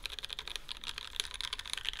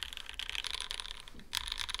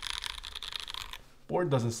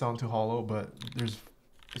 Board doesn't sound too hollow, but it's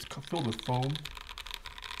filled with foam.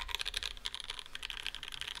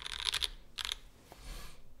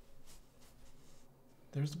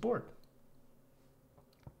 There's the board.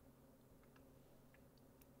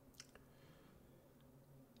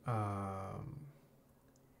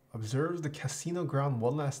 Observe the casino ground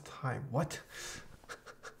one last time. What?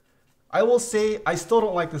 I will say I still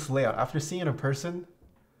don't like this layout. After seeing it in person,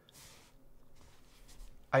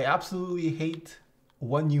 I absolutely hate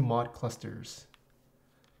one new mod clusters.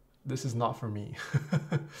 This is not for me.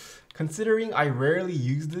 Considering I rarely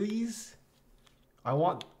use these, I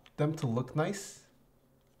want them to look nice.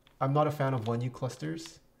 I'm not a fan of one new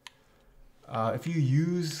clusters. If you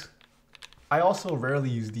use... I also rarely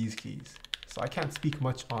use these keys, so I can't speak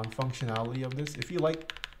much on functionality of this. If you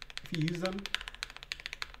use them,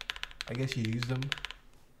 I guess you use them.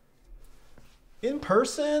 In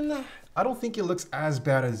person, I don't think it looks as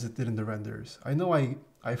bad as it did in the renders. I know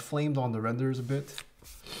I flamed on the renders a bit,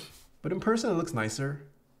 but in person it looks nicer.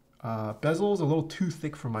 Bezel's a little too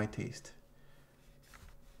thick for my taste.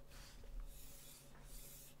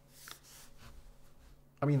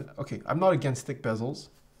 I mean, okay, I'm not against thick bezels,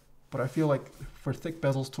 but I feel like for thick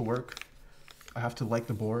bezels to work, I have to like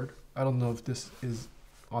the board. I don't know if this is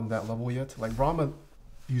on that level yet. Like Rama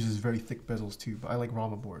uses very thick bezels too, but I like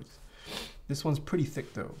Rama boards. This one's pretty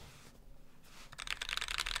thick though.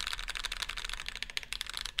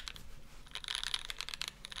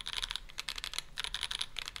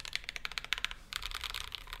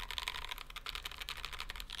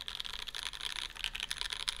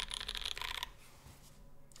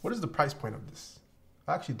 What is the price point of this?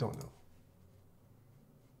 I actually don't know.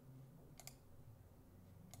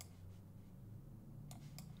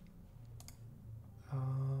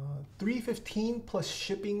 $315 plus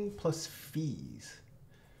shipping plus fees.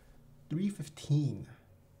 $315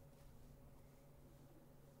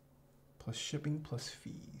 plus shipping plus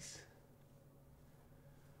fees.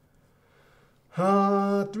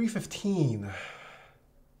 $315.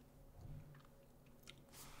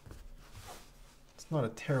 It's not a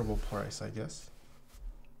terrible price, I guess.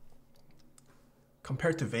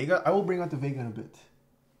 Compared to Vega, I will bring out the Vega in a bit.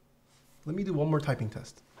 Let me do one more typing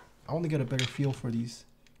test. I want to get a better feel for these.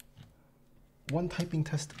 One typing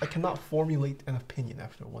test. I cannot formulate an opinion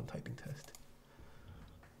after one typing test.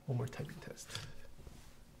 One more typing test.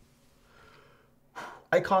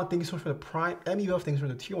 Icon, thank you so much for the Prime. MEF, thanks for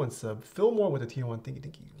the tier 1 sub. Phil Moore with the tier 1, thank you,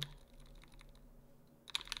 thank you.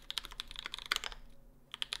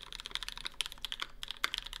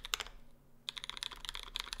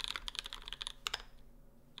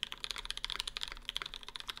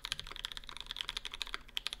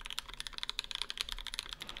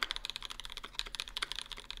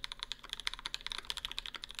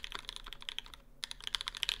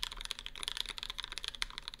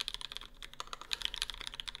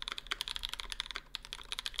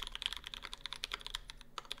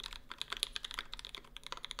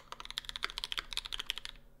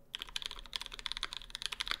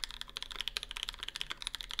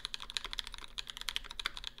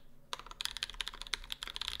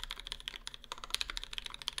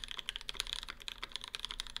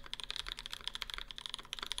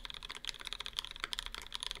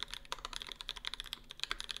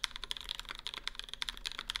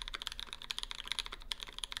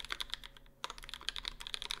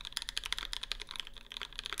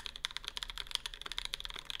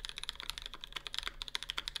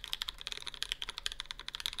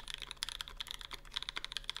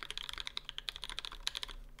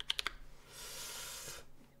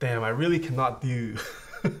 Damn, I really cannot do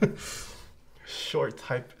short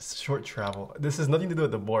travel. This has nothing to do with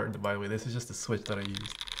the board, by the way. This is just the switch that I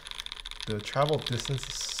use. The travel distance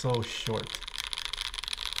is so short.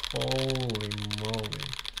 Holy moly.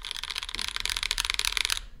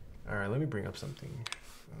 Alright, let me bring up something.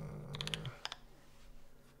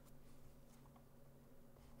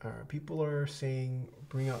 Alright, people are saying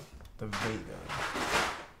bring up the Vega.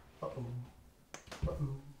 Uh-oh.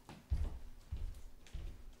 Uh-oh.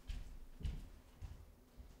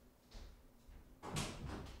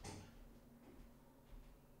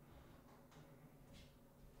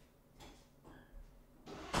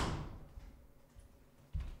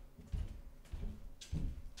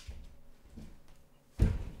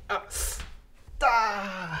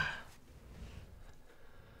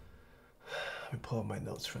 Let me pull up my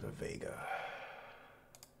notes for the Vega.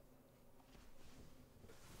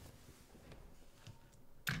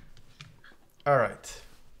 All right,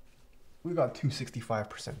 we got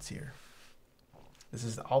 265% here. This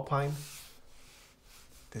is the Alpine.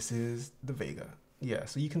 This is the Vega. Yeah,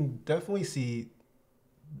 so you can definitely see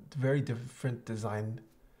very different design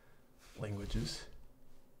languages.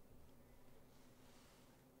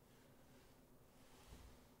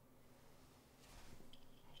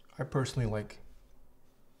 I personally like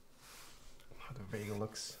how the Vega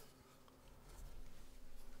looks.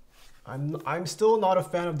 I'm still not a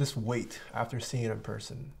fan of this weight after seeing it in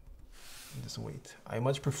person. This weight. I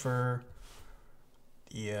much prefer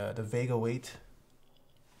the Vega weight.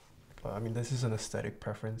 But I mean, this is an aesthetic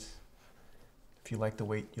preference. If you like the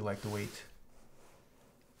weight, you like the weight.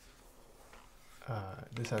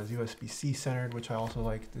 This has USB-C centered, which I also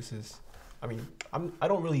like. This is, I mean, I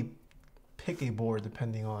don't really pick a board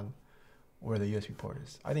depending on where the USB port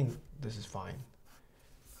is. I think this is fine.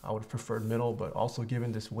 I would have preferred middle, but also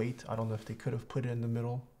given this weight, I don't know if they could have put it in the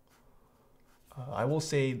middle. I will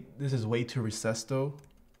say this is way too recessed though.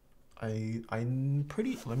 I'm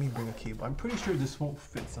pretty, let me bring a cable. I'm pretty sure this won't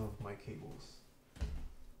fit some of my cables.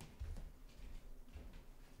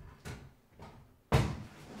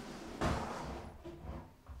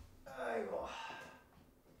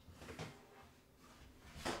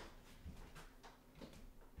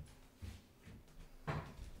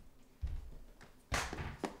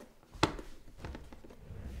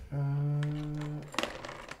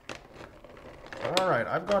 Alright,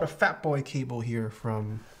 I've got a fat boy cable here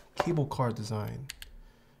from Cable Car Design.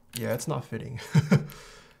 Yeah, it's not fitting.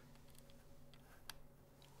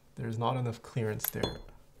 There's not enough clearance there.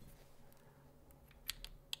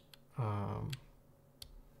 So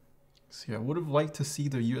yeah, I would have liked to see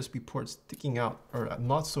the USB port sticking out or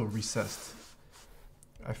not so recessed.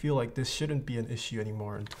 I feel like this shouldn't be an issue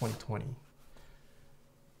anymore in 2020.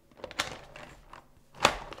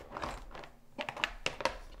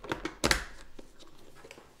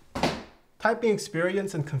 Typing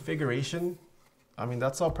experience and configuration, I mean,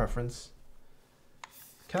 that's all preference.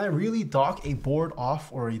 Can I really dock a board off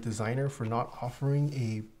or a designer for not offering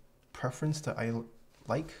a preference that I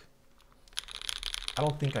like? I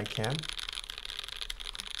don't think I can.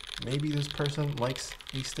 Maybe this person likes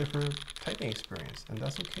a stiffer typing experience, and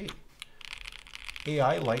that's okay.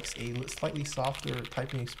 AI likes a slightly softer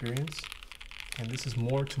typing experience, and this is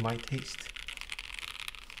more to my taste.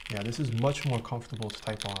 Yeah, this is much more comfortable to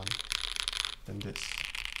type on than this.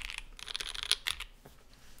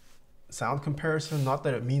 Sound comparison, not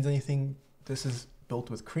that it means anything. This is built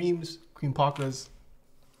with Creampacas,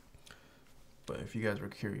 but if you guys were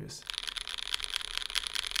curious.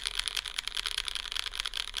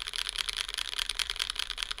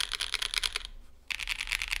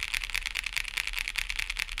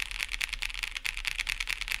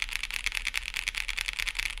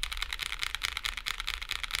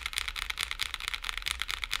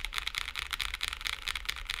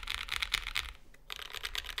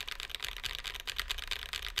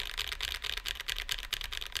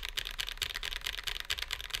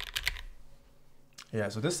 Yeah,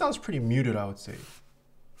 so this sounds pretty muted, I would say.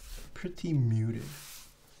 Pretty muted.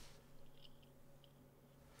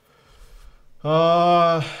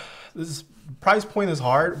 This price point is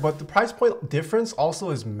hard, but the price point difference also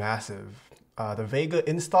is massive. The Vega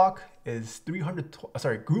in stock is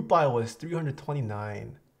group buy was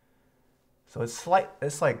 329. So it's like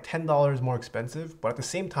 $10 more expensive, but at the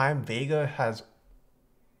same time, Vega has,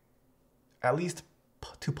 at least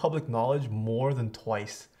to public knowledge, more than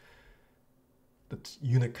twice the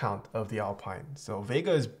unit count of the Alpine. So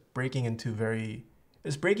Vega is breaking into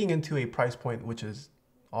a price point which is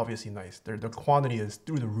obviously nice. The quantity is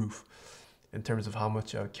through the roof in terms of how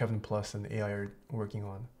much Kevin Plus and AI are working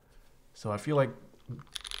on. So I feel like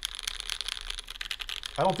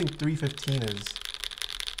I don't think 315 is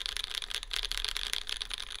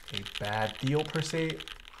a bad deal per se,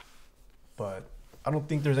 but I don't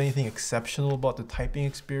think there's anything exceptional about the typing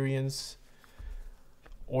experience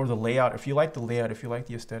or the layout. If you like the layout, if you like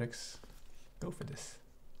the aesthetics, go for this.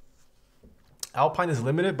 Alpine is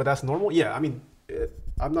limited, but that's normal. Yeah, I mean,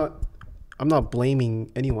 I'm not blaming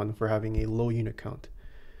anyone for having a low unit count.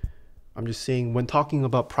 I'm just saying when talking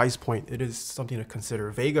about price point, it is something to consider.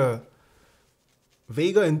 Vega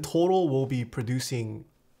in total will be producing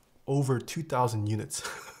over 2,000 units,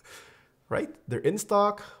 right? They're in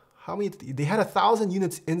stock. How many? They had 1,000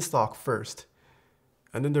 units in stock first.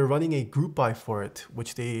 And then they're running a group buy for it,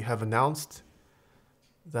 which they have announced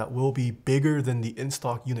that will be bigger than the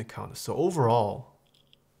in-stock unit count. So overall,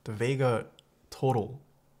 the Vega total,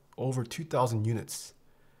 over 2,000 units,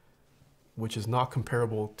 which is not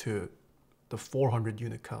comparable to the 400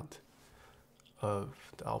 unit count of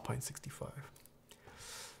the Alpine 65.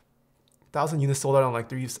 1,000 units sold out in like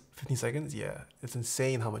 15 seconds? Yeah, it's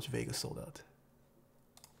insane how much Vega sold out.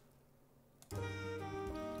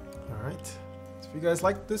 All right. If you guys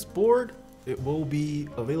like this board, it will be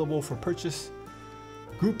available for purchase,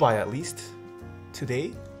 group buy at least,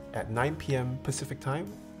 today at 9 p.m. Pacific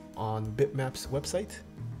time on Bitmap's website.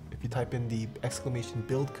 If you type in the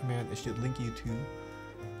 !build command, it should link you to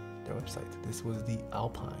their website. This was the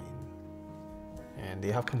Alpine. And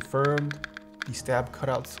they have confirmed the stab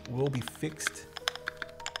cutouts will be fixed.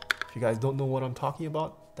 If you guys don't know what I'm talking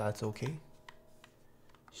about, that's okay.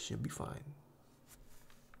 Should be fine.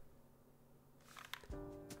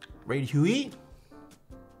 Raid Huey?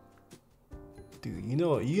 Dude, you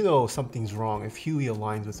know something's wrong if Huey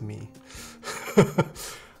aligns with me.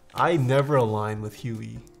 I never align with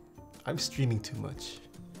Huey. I'm streaming too much.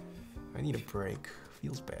 I need a break.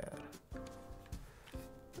 Feels bad.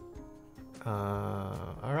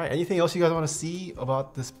 Alright, anything else you guys want to see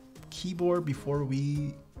about this keyboard before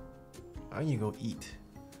I need to go eat.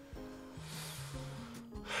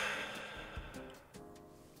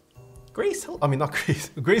 Grace, I mean not Grace.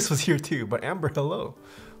 Grace was here too, but Amber, hello.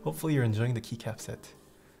 Hopefully you're enjoying the keycap set.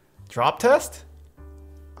 Drop test?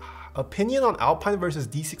 Opinion on Alpine versus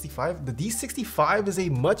D65? The D65 is a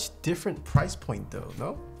much different price point though,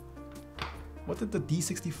 no? What did the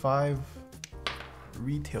D65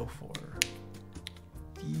 retail for?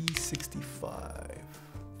 D65.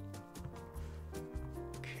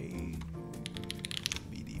 Okay,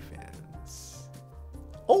 BD fans.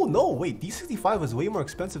 Oh no, wait, D65 was way more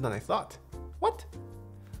expensive than I thought. What?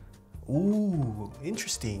 Ooh,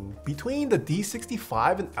 interesting. Between the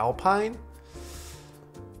D65 and Alpine,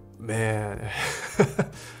 man,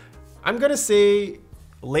 I'm gonna say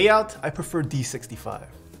layout, I prefer D65.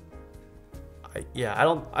 I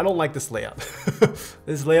don't like this layout.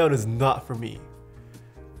 This layout is not for me.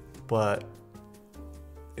 But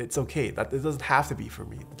it's okay. That it doesn't have to be for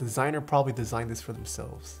me. The designer probably designed this for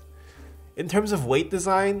themselves. In terms of weight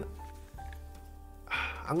design,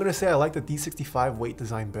 I'm gonna say I like the D65 weight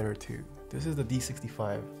design better too. This is the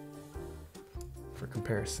D65 for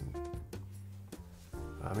comparison.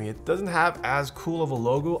 I mean, it doesn't have as cool of a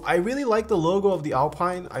logo. I really like the logo of the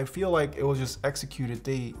Alpine. I feel like it was just executed.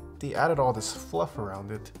 They added all this fluff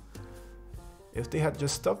around it. If they had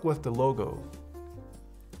just stuck with the logo,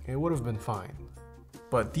 it would have been fine.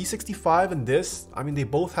 But D65 and this, I mean, they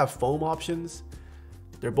both have foam options.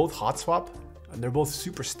 They're both hot swap, and they're both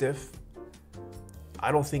super stiff.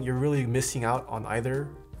 I don't think you're really missing out on either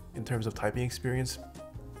in terms of typing experience.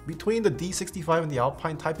 Between the D65 and the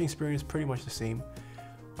Alpine, typing experience is pretty much the same.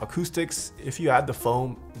 Acoustics, if you add the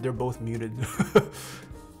foam, they're both muted.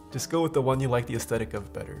 Just go with the one you like the aesthetic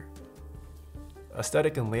of better.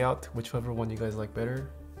 Aesthetic and layout, whichever one you guys like better.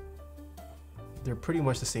 They're pretty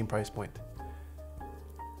much the same price point.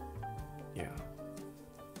 Yeah.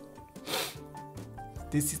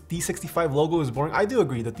 This D65 logo is boring. I do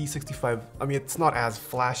agree that D65, I mean, it's not as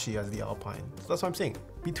flashy as the Alpine. So that's what I'm saying.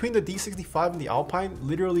 Between the D65 and the Alpine,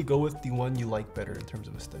 literally go with the one you like better in terms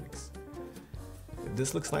of aesthetics. If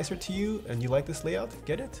this looks nicer to you and you like this layout,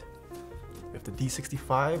 get it. If the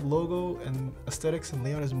D65 logo and aesthetics and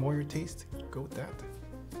layout is more your taste, go with that.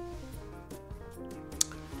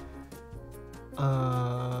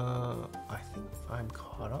 I think I'm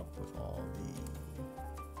caught up with all the...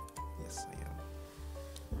 Yes, I am.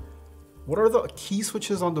 What are the key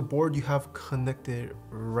switches on the board you have connected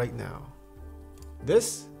right now?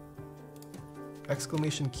 This?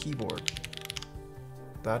 Exclamation keyboard.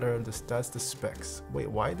 That's the specs. Wait,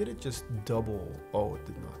 why did it just double? Oh, it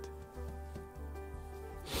did not.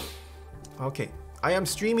 Okay, I am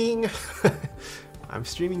streaming. I'm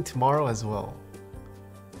streaming tomorrow as well.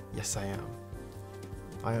 Yes, I am.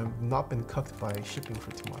 I have not been cucked by shipping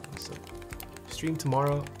for tomorrow, so stream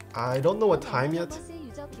tomorrow. I don't know what time yet.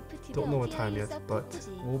 Don't know what time yet, but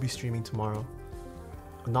we'll be streaming tomorrow.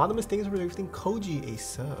 Anonymous, thanks for gifting Koji a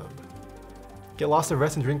sub. Get lost to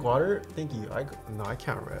rest and drink water? Thank you. No, I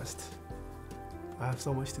can't rest. I have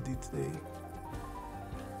so much to do today.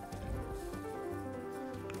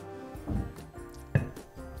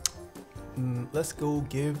 Let's go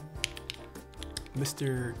give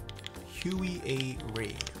Mr. Huey a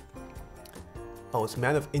raid. Oh, it's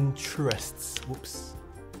man of interests. Whoops.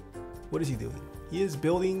 What is he doing? He is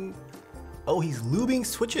building... Oh, he's lubing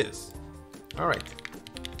switches. All right.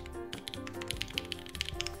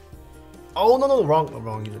 Oh, no, wrong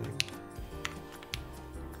username.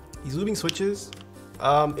 He's lubing switches.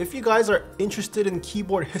 If you guys are interested in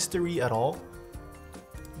keyboard history at all,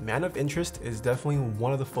 man of interest is definitely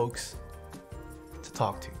one of the folks to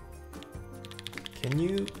talk to. Can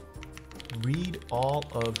you read all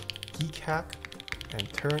of Keycap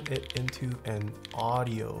and turn it into an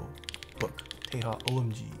audio book? Taeha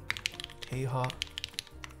OMG. Taeha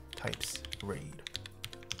types raid.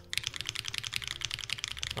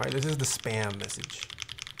 Alright, this is the spam message.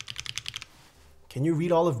 Can you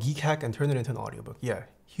read all of Geekhack and turn it into an audiobook? Yeah,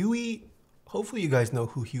 Huey, hopefully you guys know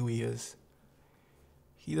who Huey is.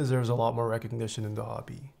 He deserves a lot more recognition in the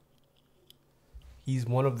hobby. He's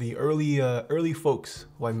one of the early folks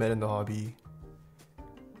who I met in the hobby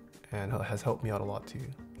and has helped me out a lot too.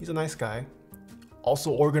 He's a nice guy.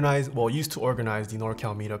 Also organized, well, used to organize the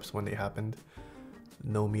NorCal meetups when they happened.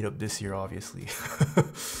 No meetup this year, obviously.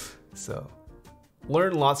 So,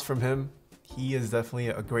 learn lots from him. He is definitely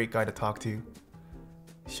a great guy to talk to.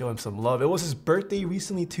 Show him some love. It was his birthday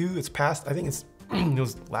recently too. It's past, I think it's it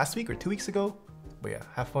was last week or 2 weeks ago. But yeah,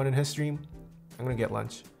 have fun in his stream. I'm gonna get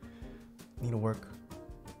lunch. Need to work.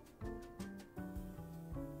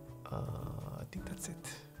 I think that's it.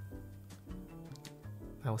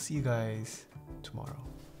 I will see you guys tomorrow.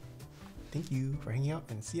 Thank you for hanging out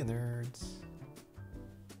and see you, nerds.